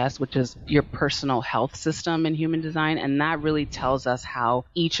PHS, which is your personal health system in human design. And that really tells us how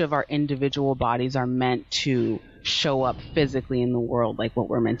each of our individual bodies are meant to show up physically in the world, like what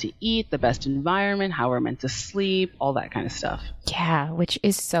we're meant to eat, the best environment, how we're meant to sleep, all that kind of stuff. Yeah, which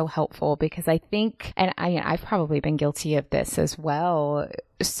is so helpful because I think, and I've probably been guilty of this as well,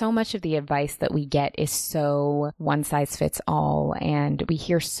 so much of the advice that we get is so one size fits all, and we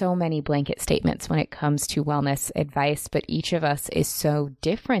hear so many blanket statements when it comes to wellness advice, but each of us is so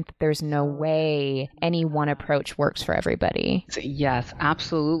different that there's no way any one approach works for everybody. Yes,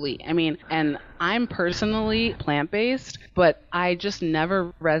 absolutely. I mean, and I'm personally plant-based, but I just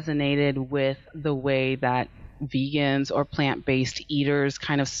never resonated with the way that vegans or plant-based eaters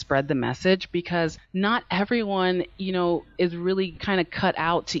kind of spread the message, because not everyone, is really kind of cut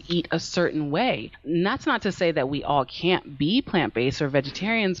out to eat a certain way. And that's not to say that we all can't be plant-based or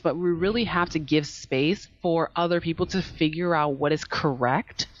vegetarians, but we really have to give space for other people to figure out what is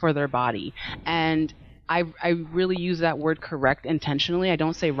correct for their body. And I really use that word correct intentionally. I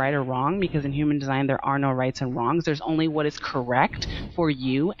don't say right or wrong, because in human design, there are no rights and wrongs. There's only what is correct for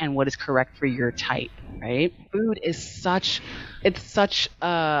you and what is correct for your type, right? Food is such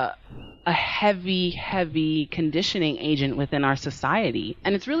a heavy conditioning agent within our society.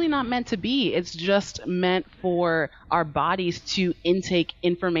 And it's really not meant to be. It's just meant for our bodies to intake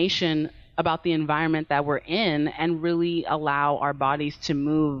information about the environment that we're in and really allow our bodies to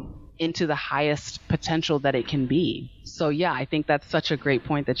move into the highest potential that it can be. So yeah, I think that's such a great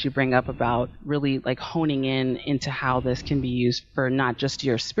point that you bring up about really like honing into how this can be used for not just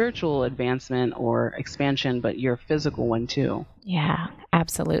your spiritual advancement or expansion, but your physical one too. Yeah,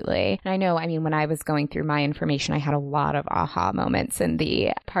 absolutely. And I know, when I was going through my information, I had a lot of aha moments, and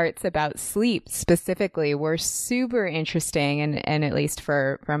the parts about sleep specifically were super interesting. And at least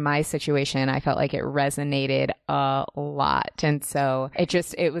for my situation, I felt like it resonated a lot. And so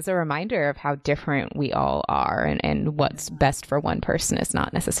it was a reminder of how different we all are, and what's best for one person is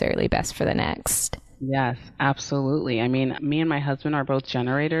not necessarily best for the next. Yes, absolutely. Me and my husband are both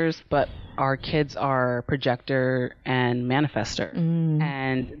generators, but our kids are projector and manifestor.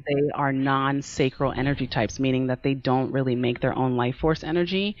 And they are non-sacral energy types, meaning that they don't really make their own life force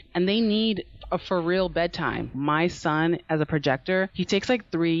energy, and they need a for real bedtime. My son, as a projector, he takes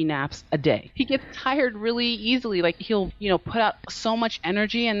like 3 naps a day. He gets tired really easily. Like he'll, put out so much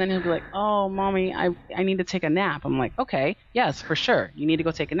energy, and then he'll be like, "Oh, mommy, I need to take a nap." I'm like, "Okay, yes, for sure. You need to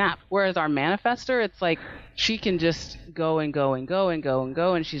go take a nap." Whereas our manifestor, it's like she can just go and go and go and go and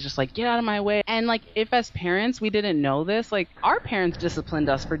go, and she's just like, "Get out of my way." And like, if as parents we didn't know this, like our parents disciplined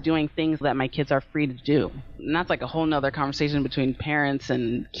us for doing things that my kids are free to do. And that's like a whole nother conversation between parents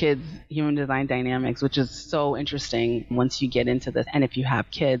and kids, human design dynamics, which is so interesting once you get into this. And if you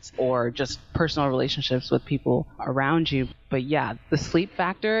have kids or just personal relationships with people around you. But yeah, the sleep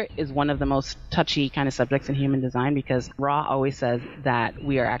factor is one of the most touchy kind of subjects in human design, because Ra always says that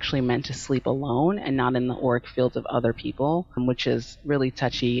we are actually meant to sleep alone and not in the auric fields of other people, which is really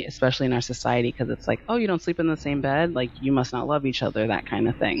touchy, especially in our society, because it's like, oh, you don't sleep in the same bed? Like, you must not love each other, that kind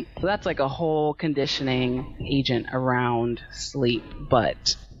of thing. So that's like a whole conditioning agent around sleep.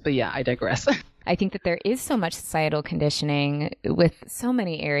 But yeah, I digress. I think that there is so much societal conditioning with so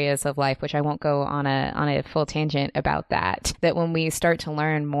many areas of life, which I won't go on a full tangent about that when we start to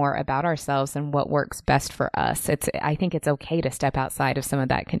learn more about ourselves and what works best for us, I think it's okay to step outside of some of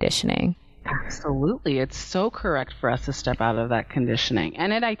that conditioning. Absolutely. It's so correct for us to step out of that conditioning.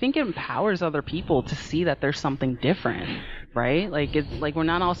 And I think it empowers other people to see that there's something different, right? Like, it's like we're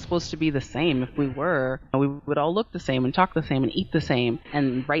not all supposed to be the same. If we were, we would all look the same and talk the same and eat the same.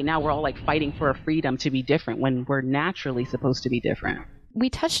 And right now we're all like fighting for a freedom to be different when we're naturally supposed to be different. We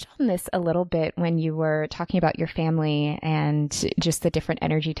touched on this a little bit when you were talking about your family and just the different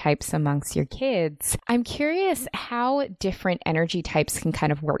energy types amongst your kids. I'm curious how different energy types can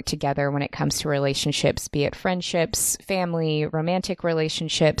kind of work together when it comes to relationships, be it friendships, family, romantic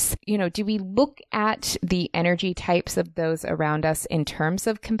relationships. You know, do we look at the energy types of those around us in terms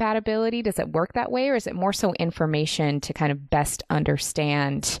of compatibility? Does it work that way, or is it more so information to kind of best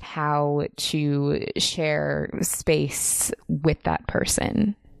understand how to share space with that person?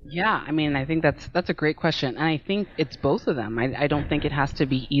 Yeah, I mean, I think that's a great question. And I think it's both of them. I don't think it has to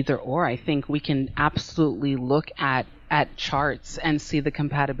be either or. I think we can absolutely look at charts and see the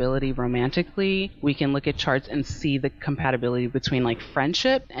compatibility romantically. We can look at charts and see the compatibility between like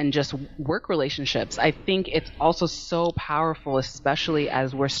friendship and just work relationships. I think it's also so powerful, especially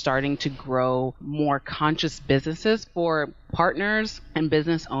as we're starting to grow more conscious businesses, for partners and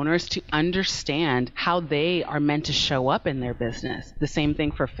business owners to understand how they are meant to show up in their business. The same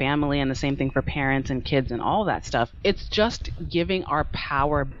thing for family and the same thing for parents and kids and all that stuff. It's just giving our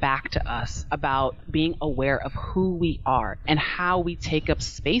power back to us about being aware of who we are and how we take up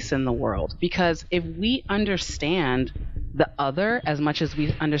space in the world. Because if we understand the other as much as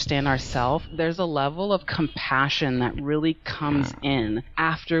we understand ourselves, there's a level of compassion that really comes in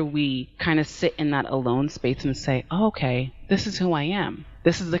after we kind of sit in that alone space and say, oh, okay, this is who I am.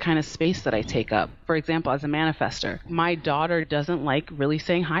 This is the kind of space that I take up. For example, as a manifestor, my daughter doesn't like really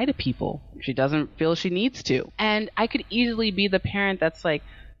saying hi to people. She doesn't feel she needs to. And I could easily be the parent that's like,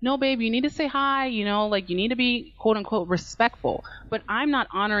 no, babe, you need to say hi, you know, like you need to be quote unquote respectful. But I'm not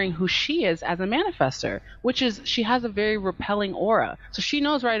honoring who she is as a manifestor, which is she has a very repelling aura. So she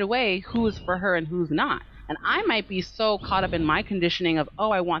knows right away who's for her and who's not. And I might be so caught up in my conditioning of,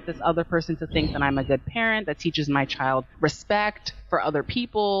 oh, I want this other person to think that I'm a good parent that teaches my child respect for other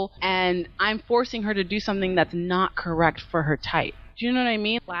people. And I'm forcing her to do something that's not correct for her type. Do you know what I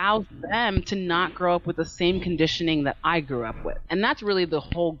mean? Allows them to not grow up with the same conditioning that I grew up with. And that's really the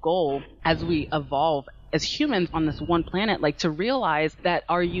whole goal as we evolve as humans on this one planet, like to realize that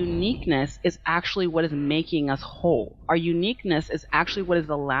our uniqueness is actually what is making us whole. Our uniqueness is actually what is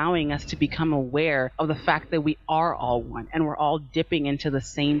allowing us to become aware of the fact that we are all one and we're all dipping into the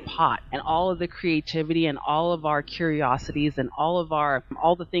same pot, and all of the creativity and all of our curiosities and all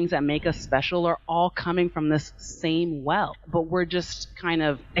the things that make us special are all coming from this same well, but we're just kind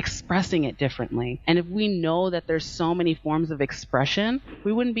of expressing it differently. And if we know that there's so many forms of expression,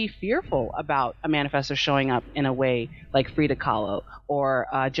 we wouldn't be fearful about a manifestor showing up in a way like Frida Kahlo or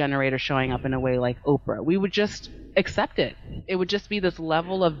a generator showing up in a way like Oprah. We would just accept it. It would just be this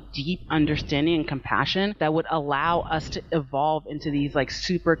level of deep understanding and compassion that would allow us to evolve into these like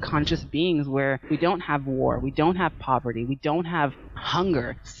super conscious beings where we don't have war, we don't have poverty, we don't have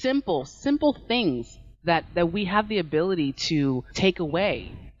hunger. Simple things that we have the ability to take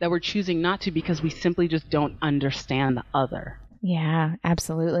away that we're choosing not to because we simply just don't understand the other. Yeah,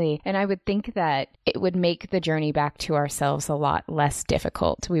 absolutely. And I would think that it would make the journey back to ourselves a lot less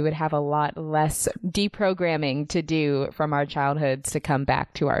difficult. We would have a lot less deprogramming to do from our childhoods to come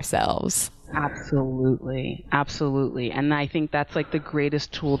back to ourselves. Absolutely. And I think that's like the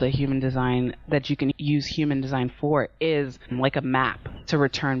greatest tool that you can use human design for, is like a map to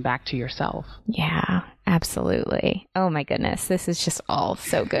return back to yourself. Yeah, absolutely. Oh my goodness. This is just all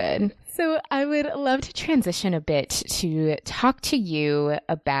so good. So I would love to transition a bit to talk to you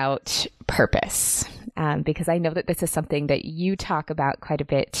about purpose, because I know that this is something that you talk about quite a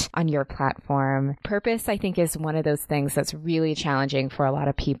bit on your platform. Purpose, I think, is one of those things that's really challenging for a lot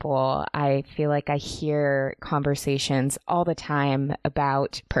of people. I feel like I hear conversations all the time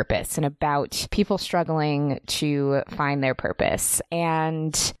about purpose and about people struggling to find their purpose.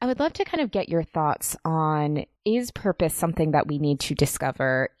 And I would love to kind of get your thoughts on, is purpose something that we need to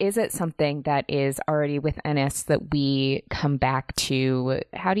discover? Is it something that is already within us that we come back to?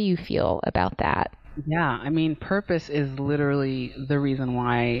 How do you feel about that? Yeah, I mean, purpose is literally the reason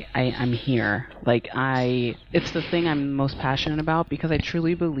why I'm here. It's the thing I'm most passionate about, because I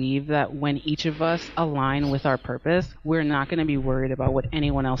truly believe that when each of us align with our purpose, we're not going to be worried about what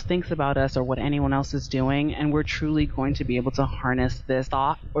anyone else thinks about us or what anyone else is doing, and we're truly going to be able to harness this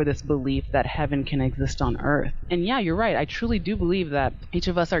thought or this belief that heaven can exist on earth. And yeah, you're right. I truly do believe that each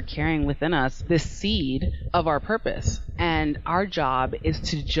of us are carrying within us this seed of our purpose, and our job is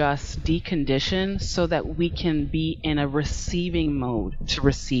to just decondition so that we can be in a receiving mode to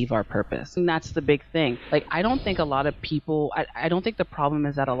receive our purpose. And that's the big thing. Like, I don't think a lot of people, I don't think the problem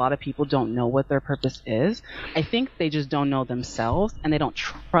is that a lot of people don't know what their purpose is. I think they just don't know themselves and they don't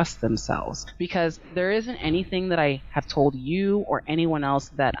trust themselves, because there isn't anything that I have told you or anyone else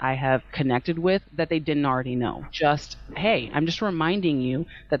that I have connected with that they didn't already know. Just, hey, I'm just reminding you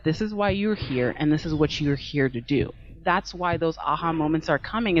that this is why you're here and this is what you're here to do. That's why those aha moments are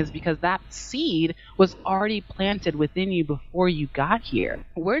coming, is because that seed was already planted within you before you got here.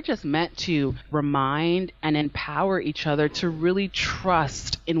 We're just meant to remind and empower each other to really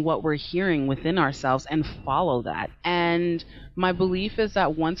trust in what we're hearing within ourselves and follow that. And my belief is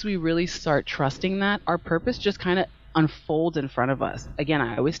that once we really start trusting that, our purpose just kind of unfolds in front of us. Again,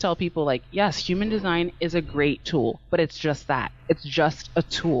 I always tell people, like, yes, human design is a great tool, but it's just that. It's just a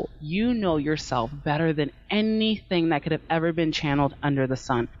tool. You know yourself better than anything that could have ever been channeled under the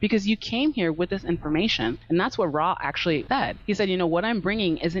sun, because you came here with this information. And that's what Ra actually said. He said, what I'm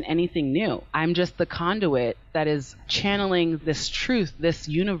bringing isn't anything new. I'm just the conduit that is channeling this truth, this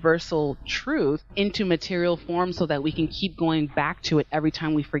universal truth, into material form so that we can keep going back to it every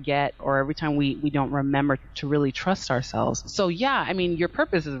time we forget or every time we don't remember to really trust ourselves. So yeah, your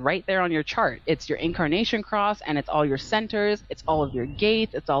purpose is right there on your chart. It's your incarnation cross, and it's all your centers, it's all of your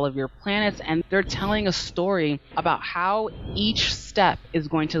gates, it's all of your planets, and they're telling a story about how each step is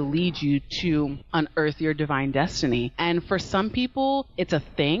going to lead you to unearth your divine destiny. And for some people, it's a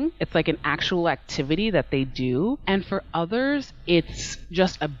thing. It's like an actual activity that they do. And for others, it's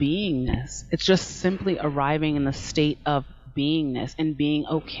just a beingness. It's just simply arriving in the state of beingness and being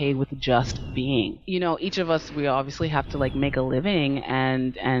okay with just being. Each of us, we obviously have to make a living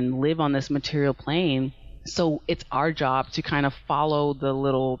and live on this material plane. So it's our job to kind of follow the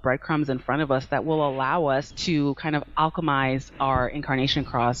little breadcrumbs in front of us that will allow us to kind of alchemize our incarnation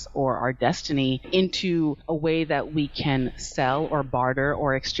cross or our destiny into a way that we can sell or barter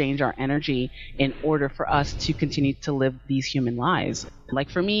or exchange our energy in order for us to continue to live these human lives. Like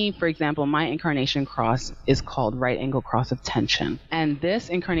for me, for example, my incarnation cross is called Right Angle Cross of Tension. And this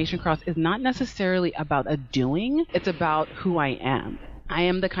incarnation cross is not necessarily about a doing, it's about who I am. I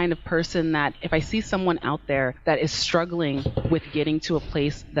am the kind of person that if I see someone out there that is struggling with getting to a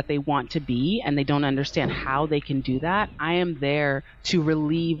place that they want to be and they don't understand how they can do that, I am there to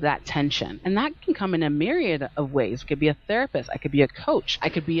relieve that tension. And that can come in a myriad of ways. I could be a therapist, I could be a coach, I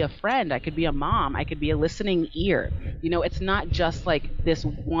could be a friend, I could be a mom, I could be a listening ear. It's not just like this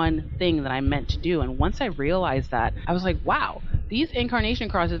one thing that I'm meant to do. And once I realized that, I was like, wow, these incarnation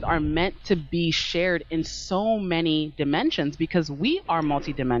crosses are meant to be shared in so many dimensions because we are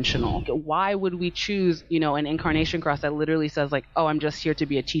multidimensional. Why would we choose, an incarnation cross that literally says like, oh, I'm just here to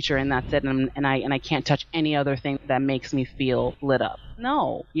be a teacher and that's it, and I can't touch any other thing that makes me feel lit up?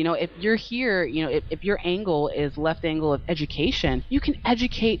 No. If you're here, if your angle is left angle of education, you can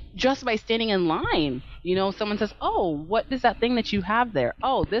educate just by standing in line. Someone says, oh, what is that thing that you have there?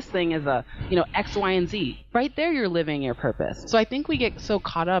 Oh, this thing is a, X, Y, and Z. Right there, you're living your purpose. So I think we get so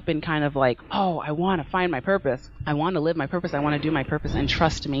caught up in kind of like, oh, I want to find my purpose. I want to live my purpose. I want to do my purpose. And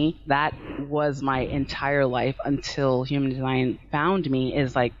trust me, that was my entire life until Human Design found me,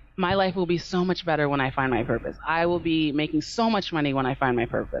 is like, my life will be so much better when I find my purpose. I will be making so much money when I find my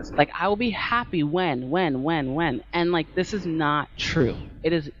purpose. Like, I will be happy when. And like, this is not true.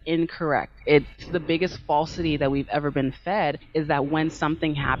 It is incorrect. It's the biggest falsity that we've ever been fed, is that when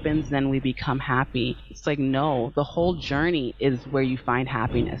something happens, then we become happy. It's like, no, the whole journey is where you find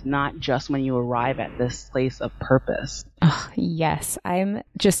happiness, not just when you arrive at this place of purpose. Oh, yes. I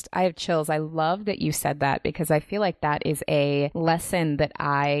have chills. I love that you said that, because I feel like that is a lesson that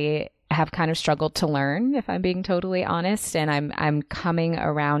I have kind of struggled to learn, if I'm being totally honest. And I'm coming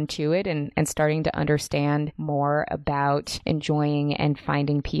around to it and starting to understand more about enjoying and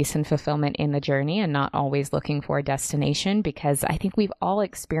finding peace and fulfillment in the journey and not always looking for a destination, because I think we've all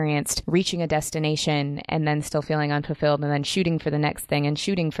experienced reaching a destination and then still feeling unfulfilled and then shooting for the next thing and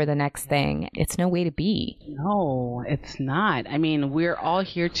shooting for the next thing. It's no way to be. No, it's not. We're all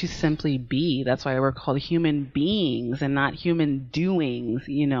here to simply be. That's why we're called human beings and not human doings,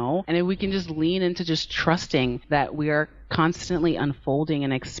 And if we can just lean into just trusting that we are constantly unfolding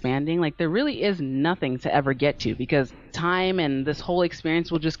and expanding, like there really is nothing to ever get to, because time and this whole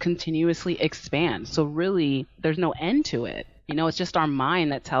experience will just continuously expand. So really, there's no end to it. It's just our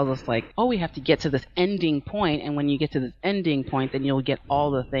mind that tells us like, oh, we have to get to this ending point. And when you get to this ending point, then you'll get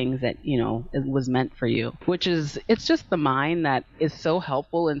all the things that, it was meant for you, it's just the mind that is so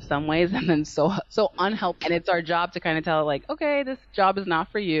helpful in some ways and then so unhelpful. And it's our job to kind of tell it like, okay, this job is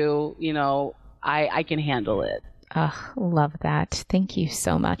not for you. I can handle it. Love that. Thank you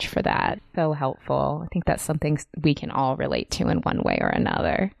so much for that. So helpful. I think that's something we can all relate to in one way or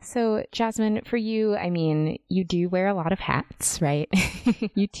another. So, Jasmine, for you, I mean, you do wear a lot of hats, right?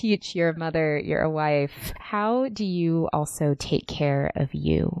 You teach, you're a mother, you're a wife. How do you also take care of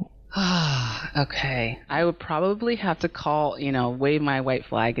you? Okay. I would probably have to wave my white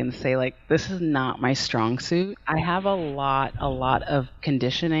flag and say, like, this is not my strong suit. I have a lot of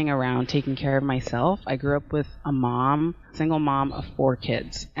conditioning around taking care of myself. I grew up with a single mom of 4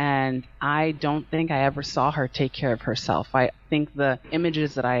 kids, and I don't think I ever saw her take care of herself. I think the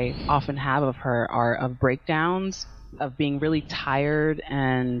images that I often have of her are of breakdowns, of being really tired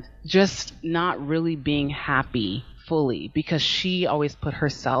and just not really being happy fully, because she always put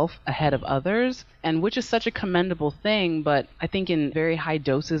herself ahead of others, and which is such a commendable thing. But I think in very high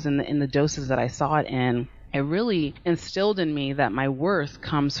doses, in the doses that I saw it in, it really instilled in me that my worth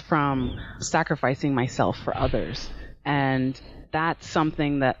comes from sacrificing myself for others. And that's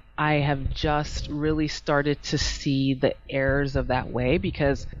something that I have just really started to see the errors of that way,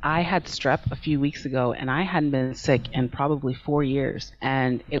 because I had strep a few weeks ago and I hadn't been sick in probably 4 years.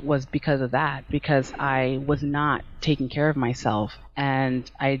 And it was because of that, because I was not taking care of myself. And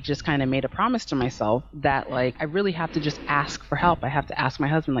I just kind of made a promise to myself that, like, I really have to just ask for help. I have to ask my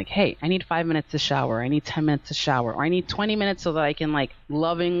husband, like, hey, I need 5 minutes to shower. I need 10 minutes to shower. Or I need 20 minutes so that I can, like,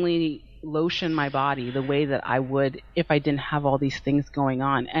 lovingly lotion my body the way that I would if I didn't have all these things going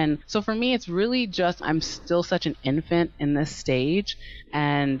on. And so for me, it's really just, I'm still such an infant in this stage.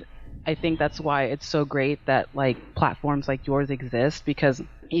 And I think that's why it's so great that, like, platforms like yours exist, because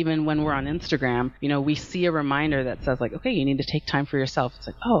even when we're on Instagram, we see a reminder that says, like, okay, you need to take time for yourself. It's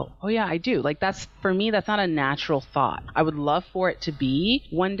like, oh yeah, I do. Like, that's, for me, that's not a natural thought. I would love for it to be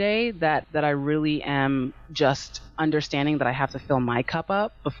one day that I really am just understanding that I have to fill my cup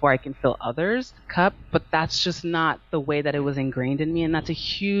up before I can fill others' cup. But that's just not the way that it was ingrained in me. And that's a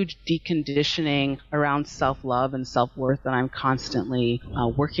huge deconditioning around self-love and self-worth that I'm constantly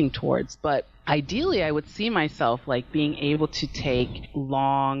working towards. But ideally, I would see myself, like, being able to take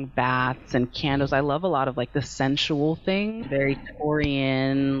long baths and candles. I love a lot of, like, the sensual things, very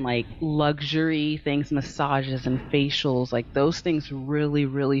Victorian, like, luxury things, massages and facials. Like, those things really,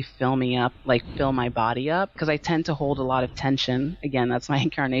 really fill me up, like, fill my body up, because I tend to hold a lot of tension. Again, that's my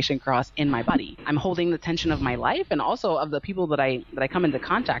incarnation cross in my body. I'm holding the tension of my life and also of the people that I come into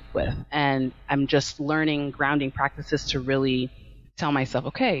contact with. And I'm just learning grounding practices to really tell myself,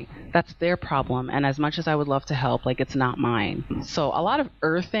 okay, that's their problem. And as much as I would love to help, like, it's not mine. So a lot of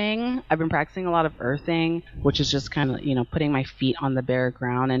earthing, I've been practicing a lot of earthing, which is just kind of, putting my feet on the bare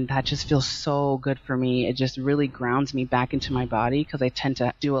ground. And that just feels so good for me. It just really grounds me back into my body, because I tend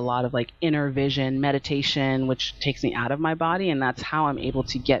to do a lot of, like, inner vision meditation, which takes me out of my body. And that's how I'm able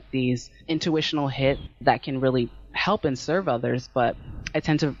to get these intuitional hits that can really help and serve others. But I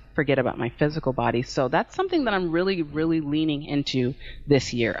tend to forget about my physical body. So that's something that I'm really, really leaning into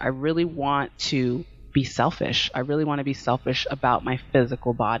this year. I really want to be selfish. I really want to be selfish about my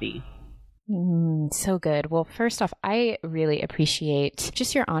physical body. So good. Well, first off, I really appreciate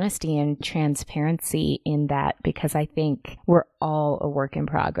just your honesty and transparency in that, because I think we're all a work in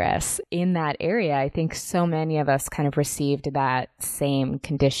progress in that area. I think so many of us kind of received that same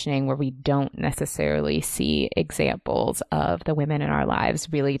conditioning where we don't necessarily see examples of the women in our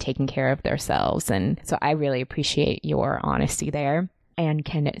lives really taking care of themselves. And so I really appreciate your honesty there, and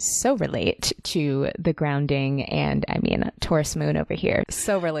can so relate to the grounding and, I mean, Taurus moon over here.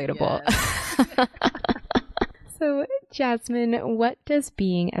 So relatable. Yes. So, Jasmine, what does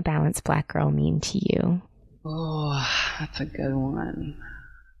being a balanced Black girl mean to you? Oh, that's a good one.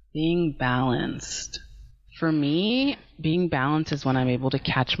 Being balanced. For me, being balanced is when I'm able to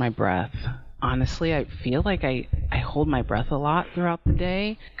catch my breath. Honestly, I feel like I hold my breath a lot throughout the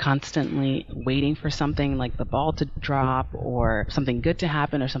day, constantly waiting for something like the ball to drop or something good to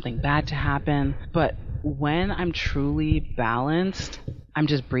happen or something bad to happen. But when I'm truly balanced, I'm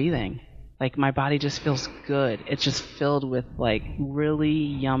just breathing. Like, my body just feels good. It's just filled with, like, really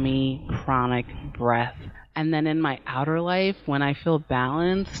yummy pranic breath. And then in my outer life, when I feel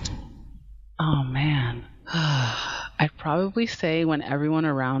balanced, oh man, I'd probably say when everyone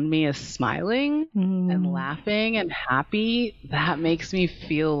around me is smiling and laughing and happy, that makes me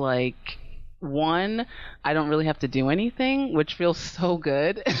feel like, one, I don't really have to do anything, which feels so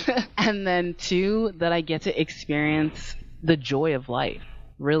good. And then two, that I get to experience the joy of life.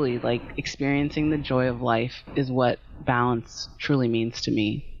 Really, like, experiencing the joy of life is what balance truly means to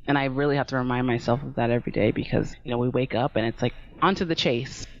me. And I really have to remind myself of that every day, because, we wake up and it's like, on to the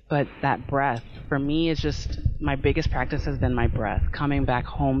chase. But that breath, for me, is just my biggest practice has been my breath, coming back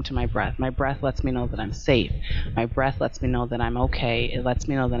home to my breath. My breath lets me know that I'm safe. My breath lets me know that I'm okay. It lets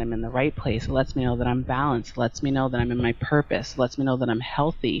me know that I'm in the right place. It lets me know that I'm balanced. It lets me know that I'm in my purpose. It lets me know that I'm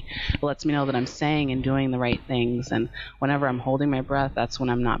healthy. It lets me know that I'm saying and doing the right things. And whenever I'm holding my breath, that's when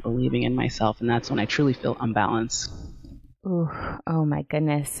I'm not believing in myself. And that's when I truly feel unbalanced. Ooh, oh my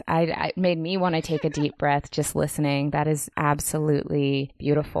goodness. It made me want to take a deep breath just listening. That is absolutely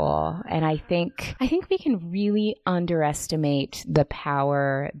beautiful. And I think we can really underestimate the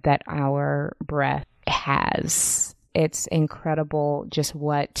power that our breath has. It's incredible just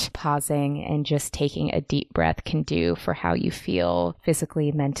what pausing and just taking a deep breath can do for how you feel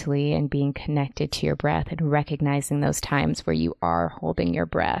physically, mentally, and being connected to your breath and recognizing those times where you are holding your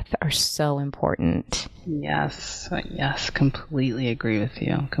breath are so important. Yes, completely agree with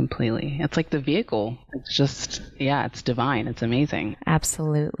you. Completely. It's like the vehicle. It's just, it's divine. It's amazing.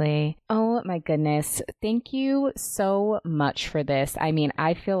 Absolutely. Oh my goodness. Thank you so much for this. I mean,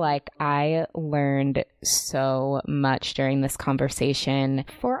 I feel like I learned so much during this conversation.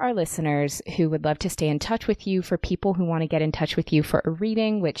 For our listeners who would love to stay in touch with you, for people who want to get in touch with you for a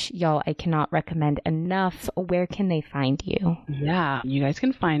reading, which y'all, I cannot recommend enough, where can they find you? Yeah, you guys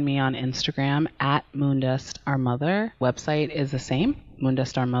can find me on Instagram at Moondust Our Mother. Website is the same,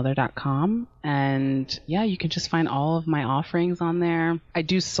 moondustarmother.com. And you can just find all of my offerings on there. I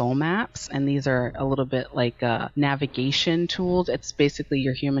do soul maps, and these are a little bit like navigation tools. It's basically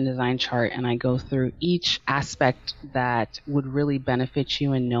your human design chart, and I go through each aspect that would really benefit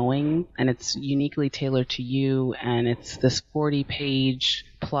you in knowing, and it's uniquely tailored to you, and it's this 40-page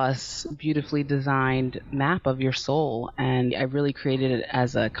plus beautifully designed map of your soul. And I really created it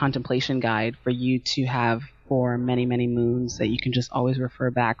as a contemplation guide for you to have for many, many moons that you can just always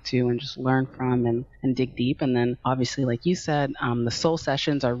refer back to and just learn from and dig deep. And then obviously, like you said, the soul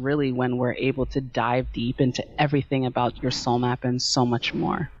sessions are really when we're able to dive deep into everything about your soul map and so much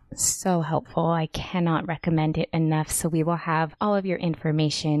more. So helpful. I cannot recommend it enough. So we will have all of your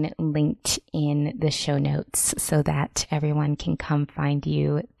information linked in the show notes so that everyone can come find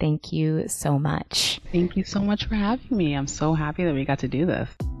you. Thank you so much. Thank you so much for having me. I'm so happy that we got to do this.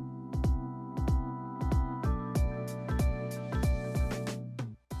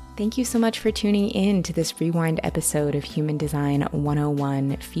 Thank you so much for tuning in to this rewind episode of Human Design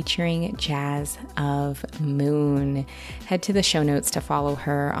 101 featuring Jazz of Moon. Head to the show notes to follow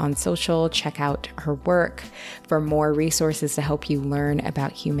her on social, check out her work for more resources to help you learn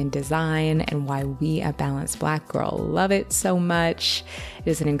about human design and why we at Balanced Black Girl love it so much.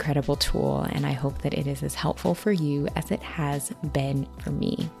 It is an incredible tool, and I hope that it is as helpful for you as it has been for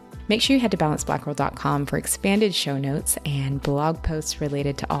me. Make sure you head to balancedblackgirl.com for expanded show notes and blog posts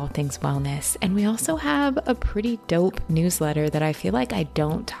related to all things wellness. And we also have a pretty dope newsletter that I feel like I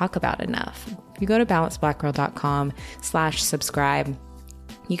don't talk about enough. If you go to balancedblackgirl.com/subscribe,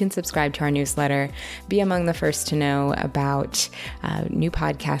 you can subscribe to our newsletter, be among the first to know about new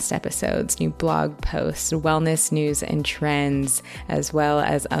podcast episodes, new blog posts, wellness news and trends, as well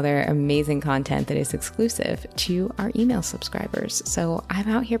as other amazing content that is exclusive to our email subscribers. So I'm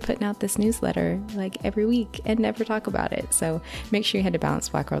out here putting out this newsletter like every week and never talk about it. So make sure you head to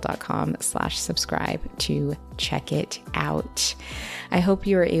balancedblackgirl.com/subscribe to check it out. I hope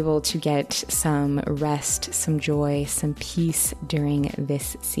you are able to get some rest, some joy, some peace during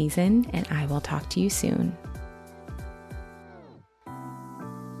this season, and I will talk to you soon.